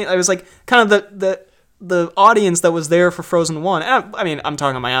 18. You know what I mean? I was like kind of the audience that was there for Frozen 1. And I mean, I'm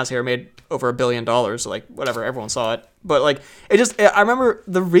talking on my ass here. It made over $1 billion. So like, whatever, everyone saw it. But like, I remember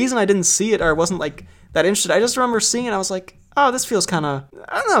the reason I didn't see it or wasn't like that interested. I just remember seeing it. I was like, oh, this feels kind of,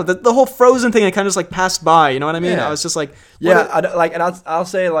 I don't know, the whole Frozen thing, I kind of just like passed by. You know what I mean? Yeah. I was just like, I'll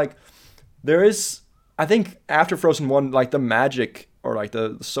say like, there is, I think after Frozen 1, like the magic or like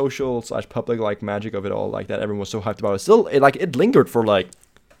the social / public like magic of it all, like that everyone was so hyped about, it lingered for like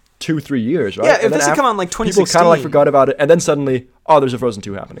 2-3 years, right? Yeah, if and this had come out in like 2016. people kind of like forgot about it, and then suddenly, oh, there's a Frozen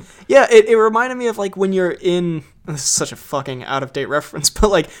 2 happening. Yeah, it reminded me of like when you're in, this is such a fucking out of date reference,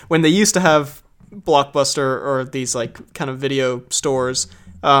 but like when they used to have Blockbuster or these like kind of video stores,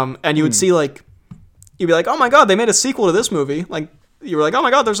 and you would see like, you'd be like, oh my god, they made a sequel to this movie. Like you were like, oh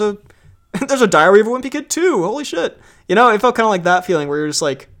my god, there's a Diary of a Wimpy Kid 2. Holy shit. You know, it felt kind of like that feeling where you're just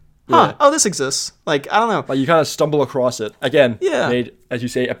like, Yeah. oh, this exists. Like, I don't know. Like you kind of stumble across it again. Yeah. Made, as you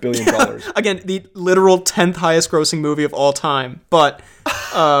say, $1 billion. Again, the literal 10th highest grossing movie of all time. But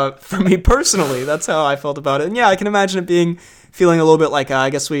for me personally, that's how I felt about it. And yeah, I can imagine it feeling a little bit like, I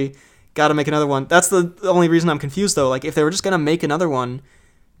guess we got to make another one. That's the only reason I'm confused, though. Like, if they were just going to make another one,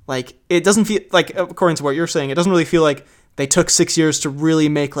 like, it doesn't feel, like, according to what you're saying, it doesn't really feel like they took 6 years to really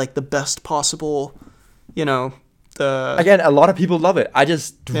make, like, the best possible, Again, a lot of people love it. I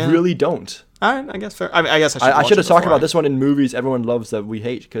just really don't. All right, I guess fair. I guess I should have talked about this one in movies everyone loves that we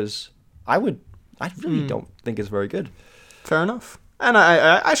hate, because I really don't think it's very good. Fair enough. And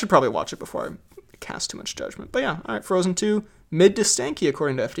I should probably watch it before I cast too much judgment. But yeah, all right, Frozen 2, mid to stanky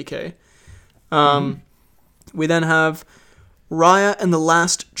according to FDK. We then have Raya and the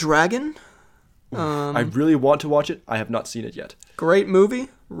Last Dragon. I really want to watch it. I have not seen it yet. Great movie,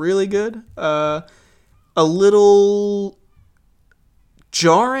 really good. A little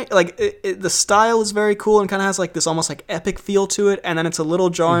jarring, like the style is very cool and kind of has like this almost like epic feel to it, and then it's a little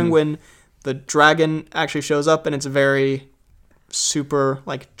jarring when the dragon actually shows up, and it's a very super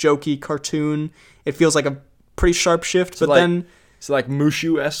like jokey cartoon. It feels like a pretty sharp shift, So but like, then it's like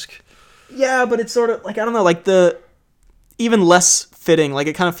Mushu-esque. yeah, but it's sort of like, I don't know, like the even less fitting. Like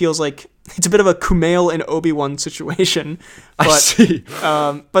it kind of feels like it's a bit of a Kumail and Obi-Wan situation. But, I see.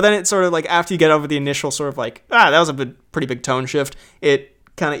 But then it's sort of like after you get over the initial sort of like, that was a pretty big tone shift, it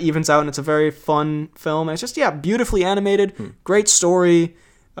kind of evens out, and it's a very fun film. And it's just, beautifully animated, great story.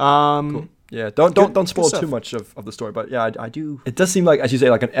 Cool. Yeah, don't spoil stuff. too much of the story, but yeah, I do. It does seem like, as you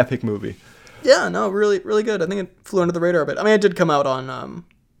say, like an epic movie. Yeah, no, really, really good. I think it flew under the radar a bit. I mean, it did come out on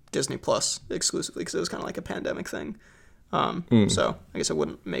Disney Plus exclusively because it was kind of like a pandemic thing. So I guess it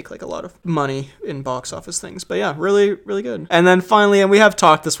wouldn't make like a lot of money in box office things, but yeah, really, really good. And then finally, and we have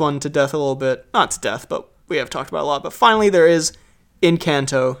talked this one to death a little bit, not to death, but we have talked about it a lot, but finally there is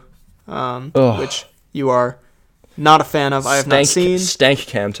Encanto, which you are not a fan of. I have not seen. Stank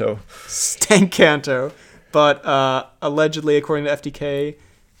Canto. Stankanto, but allegedly, according to FDK,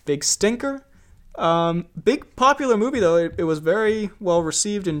 big stinker. Big popular movie though. It was very well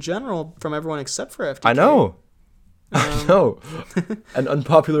received in general from everyone except for FDK. I know. I know. An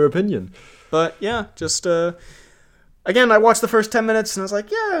unpopular opinion. But yeah, just again, I watched the first 10 minutes and I was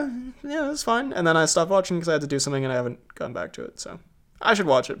like, yeah, it's fine. And then I stopped watching because I had to do something and I haven't gone back to it. So I should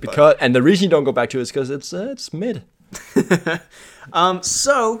watch it. And the reason you don't go back to it is because it's mid.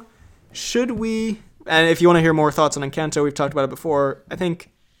 So should we? And if you want to hear more thoughts on Encanto, we've talked about it before. I think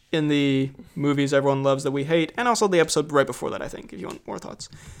in the movies everyone loves that we hate, and also the episode right before that. I think if you want more thoughts.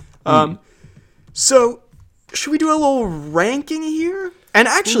 So. Should we do a little ranking here? And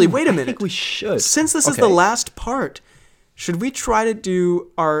actually, wait a minute. I think we should. Since this is the last part, should we try to do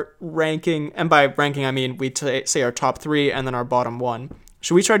our ranking? And by ranking, I mean we say our top 3 and then our bottom 1.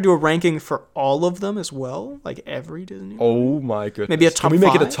 Should we try to do a ranking for all of them as well? Like every Disney movie? Oh my goodness. Maybe a top 5? Can we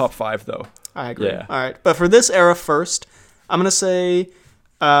make it a top 5 though? I agree. Yeah. All right. But for this era first, I'm going to say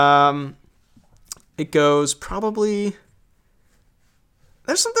It goes probably.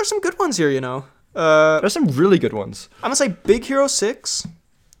 There's some good ones here, you know. There's some really good ones. I'm gonna say Big Hero 6,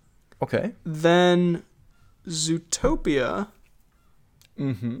 Okay. then Zootopia,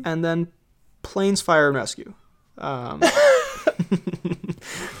 and then Planes, Fire, and Rescue.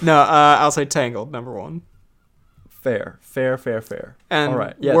 No, I'll say Tangled, number 1. Fair. And all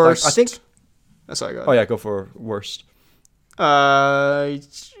right. Yeah, worst. I think. Sorry, go ahead. Oh yeah, go for worst. I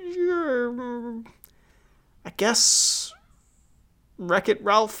guess Wreck-It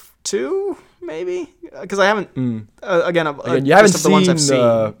Ralph 2, maybe? Because I haven't. Again, You haven't just of the ones I've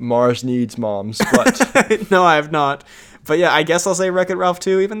seen Mars Needs Moms, but No, I have not. But yeah, I guess I'll say Wreck-It Ralph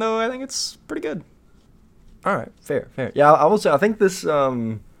 2, even though I think it's pretty good. all right, fair. Yeah, I will say I think this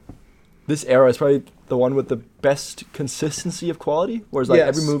this era is probably the one with the best consistency of quality. Whereas like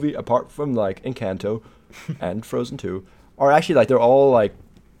every Yes. movie, apart from like Encanto and Frozen 2, are actually like they're all like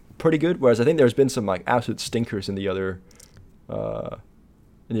pretty good. Whereas I think there's been some like absolute stinkers in the other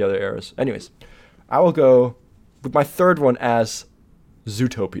eras. Anyways, I will go with my third one as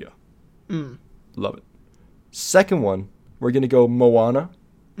Zootopia. Love it. Second one, we're gonna go Moana.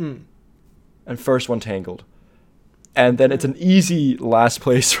 And first one, Tangled. And then it's an easy last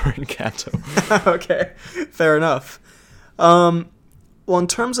place for Encanto. Okay, fair enough. Well, in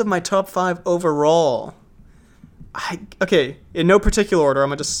terms of my top 5 overall, okay, in no particular order, I'm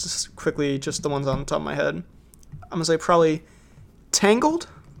gonna just quickly, just the ones on the top of my head. I'm gonna say probably Tangled,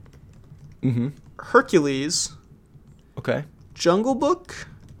 Hercules, Okay. Jungle Book,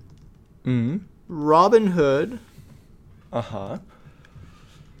 Robin Hood, Uh-huh.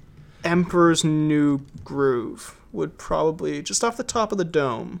 Emperor's New Groove would probably, just off the top of the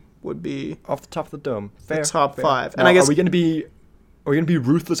dome, would be Off the top of the dome. Fair. top fair. 5. Now, And I guess are we gonna be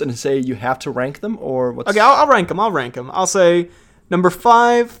ruthless and say you have to rank them, or what's? okay, I'll rank them. I'll say number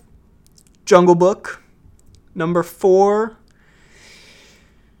 5, Jungle Book. Number 4,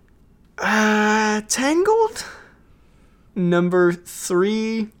 Tangled. Number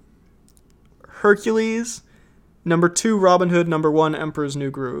 3, Hercules. Number 2, Robin Hood. Number 1, Emperor's New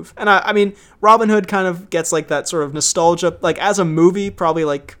Groove. And I mean, Robin Hood kind of gets like that sort of nostalgia. Like as a movie, probably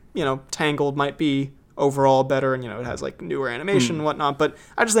like, you know, Tangled might be overall better, and you know it has like newer animation and whatnot. But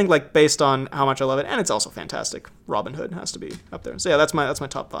I just think like based on how much I love it, and it's also fantastic, Robin Hood has to be up there. So yeah, that's my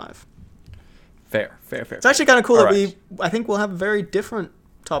top 5. Fair. It's actually kind of cool All that right. I think we'll have very different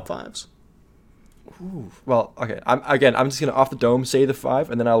top 5s. Well, okay. I'm just gonna off the dome say the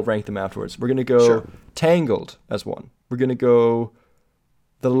 5, and then I'll rank them afterwards. We're gonna go Sure. Tangled as 1. We're gonna go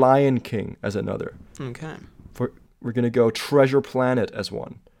The Lion King as another. Okay. We're gonna go Treasure Planet as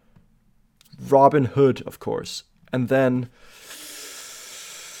 1. Robin Hood, of course, and then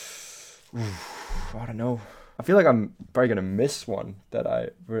I don't know. I feel like I'm probably gonna miss one that I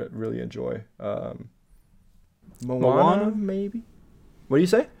really enjoy. Moana, maybe. What do you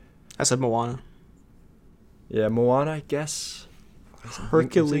say? I said Moana. Yeah, Moana, I guess.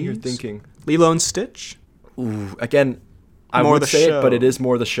 Hercules. You're thinking. Lilo and Stitch. Ooh, again, I More would the say show. it, but it is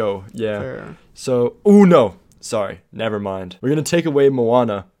more the show. Yeah. Fair. So, no. Sorry, never mind. We're gonna take away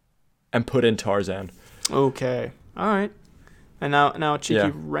Moana and put in Tarzan. Okay. All right. And now a cheeky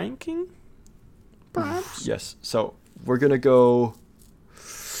Yeah. ranking, perhaps. Yes. So we're gonna go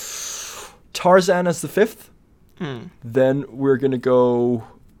Tarzan as the 5th. Then we're gonna go.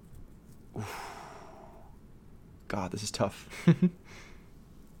 God, this is tough.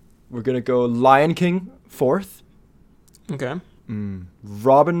 We're gonna go Lion King 4th. Okay.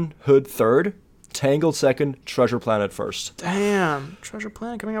 Robin Hood 3rd. Tangled 2nd. Treasure Planet 1st. Damn. Treasure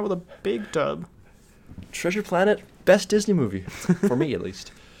Planet coming out with a big dub. Treasure Planet, best Disney movie for me at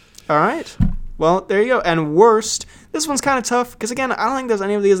least. All right. Well, there you go. And worst, this one's kind of tough because again, I don't think there's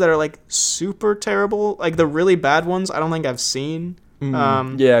any of these that are like super terrible. Like the really bad ones, I don't think I've seen.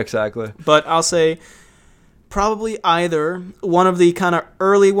 Yeah, exactly. But I'll say probably either one of the kind of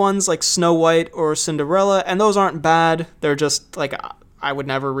early ones like Snow White or Cinderella, and those aren't bad. They're just like I would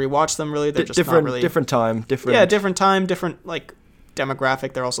never rewatch them really. They're just different, not really different time, different. Yeah, different time, different like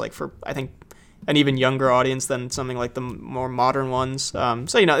demographic. They're also like for I think an even younger audience than something like the more modern ones.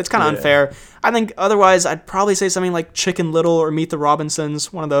 So you know it's kind of unfair. I think otherwise I'd probably say something like Chicken Little or Meet the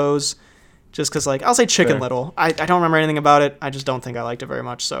Robinsons, one of those. Just because like I'll say Chicken Fair. Little. I don't remember anything about it. I just don't think I liked it very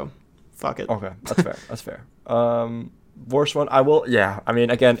much. So fuck it. Okay, that's fair. That's fair. Worst one, I will. Yeah, I mean,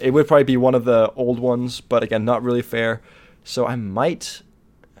 again, it would probably be one of the old ones, but again, not really fair. So I might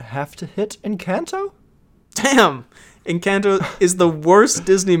have to hit Encanto. Damn, Encanto is the worst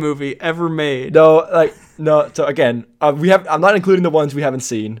Disney movie ever made. No. So again, I'm not including the ones we haven't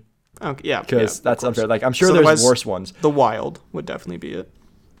seen Okay, yeah, because yeah, that's of course. unfair. Like I'm sure So there's otherwise, worse ones. The Wild would definitely be it.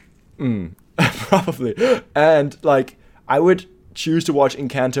 Probably. And like I would choose to watch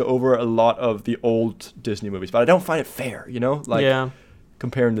Encanto over a lot of the old Disney movies, but I don't find it fair, like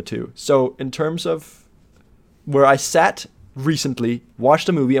comparing the two. So in terms of where I sat recently, watched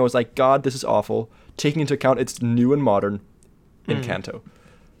a movie and was like, God, this is awful, taking into account it's new and modern, Encanto.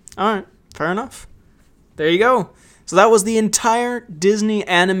 All right, fair enough. There you go. So that was the entire Disney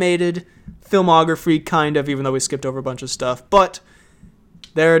animated filmography, kind of, even though we skipped over a bunch of stuff. But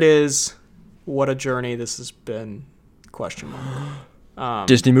there it is. What a journey this has been. Question mark.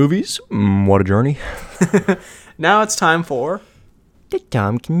 Disney movies? What a journey. Now it's time for the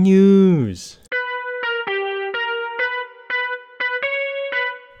Tom News.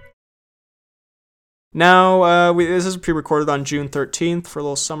 Now, this is pre-recorded on June 13th for a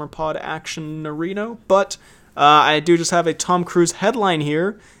little summer pod action Reno, but I do just have a Tom Cruise headline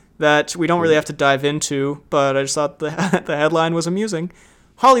here that we don't really have to dive into, but I just thought the headline was amusing.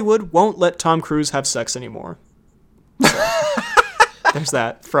 Hollywood won't let Tom Cruise have sex anymore. So, there's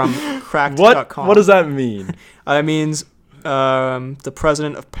that from cracked.com. What does that mean? It means the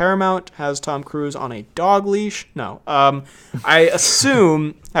president of Paramount has Tom Cruise on a dog leash. No. I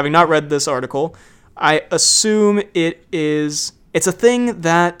assume, having not read this article, I assume it's a thing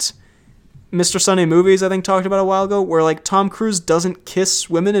that Mr. Sunday Movies, I think, talked about a while ago, where like Tom Cruise doesn't kiss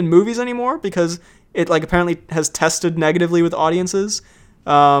women in movies anymore because it like apparently has tested negatively with audiences.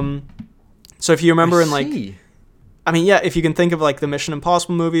 So if you remember if you can think of like the Mission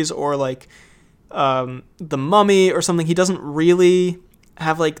Impossible movies or like The Mummy or something, he doesn't really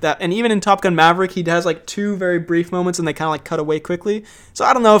have like that. And even in Top Gun Maverick, he has like two very brief moments and they kind of like cut away quickly. So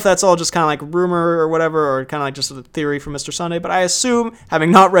I don't know if that's all just kind of like rumor or whatever, or kind of like just a theory from Mr. Sunday, but I assume, having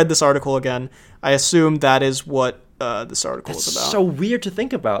not read this article again, I assume that is what this article is about. So weird to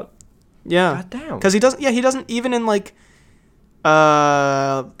think about. Yeah. God damn. Because he doesn't even in like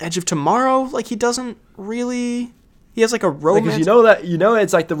Edge of Tomorrow, like he doesn't really, he has like a romance. Because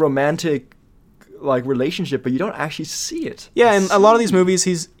it's like the romantic like relationship, but you don't actually see it. Yeah, and a lot of these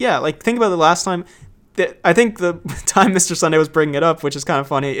movies, like think about the last time. I think the time Mr. Sunday was bringing it up, which is kind of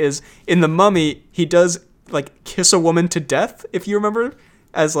funny, is in The Mummy, he does like kiss a woman to death, if you remember,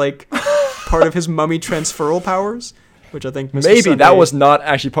 as like part of his mummy transferal powers, which I think Maybe Sunday, that was not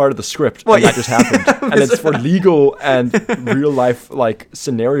actually part of the script, and that just happened. And it's for legal and real life like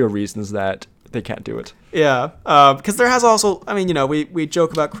scenario reasons that they can't do it. Yeah, because there has also, we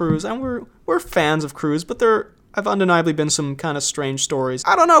joke about Cruise, and we're fans of Cruise, but there have undeniably been some kind of strange stories.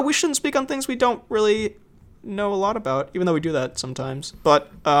 I don't know, we shouldn't speak on things we don't really know a lot about, even though we do that sometimes.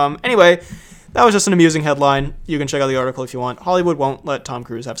 But anyway, that was just an amusing headline. You can check out the article if you want. Hollywood won't let Tom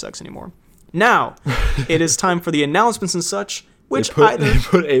Cruise have sex anymore. Now, it is time for the announcements and such, which they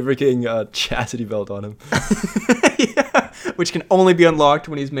put a freaking chastity belt on him. Yeah, which can only be unlocked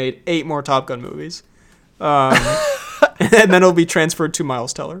when he's made 8 more Top Gun movies. And then it'll be transferred to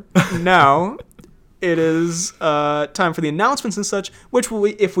Miles Teller. Now, it is time for the announcements and such, which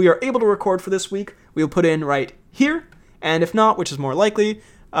if we are able to record for this week, we will put in right here. And if not, which is more likely,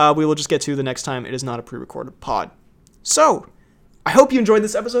 we will just get to the next time it is not a pre-recorded pod. So, I hope you enjoyed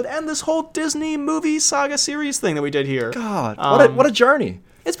this episode and this whole Disney movie saga series thing that we did here. God, what a journey.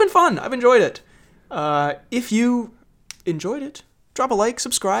 It's been fun. I've enjoyed it. If you enjoyed it, drop a like,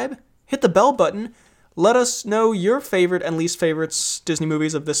 subscribe, hit the bell button. Let us know your favorite and least favorites Disney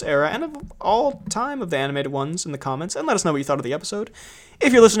movies of this era and of all time of the animated ones in the comments, and let us know what you thought of the episode.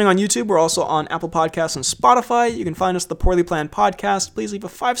 If you're listening on YouTube, we're also on Apple Podcasts and Spotify. You can find us at the Poorly Planned Podcast. Please leave a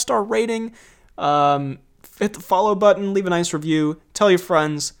 5-star rating. Hit the follow button. Leave a nice review. Tell your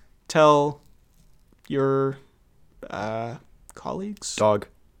friends. Tell your colleagues. Dog.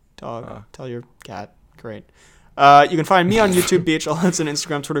 Tell your cat. Great. You can find me on YouTube, BHL Hudson,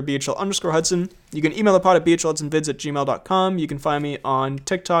 Instagram, Twitter, BHL_Hudson. You can email the pod at bhlhudsonvids@gmail.com. You can find me on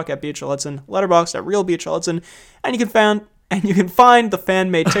TikTok at BHL Hudson, Letterboxd at RealBHL and you can find the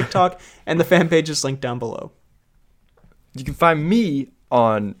fan-made TikTok and the fan pages linked down below. You can find me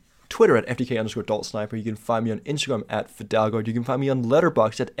on Twitter at FTK_DaltSniper. You can find me on Instagram at Fidalgo. You can find me on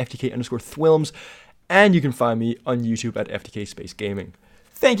Letterboxd at FTK_Thwilms. And you can find me on YouTube at FTK Space Gaming.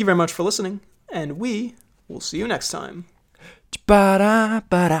 Thank you very much for listening, and we will see you next time.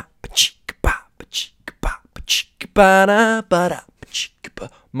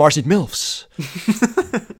 Marcy MILFs.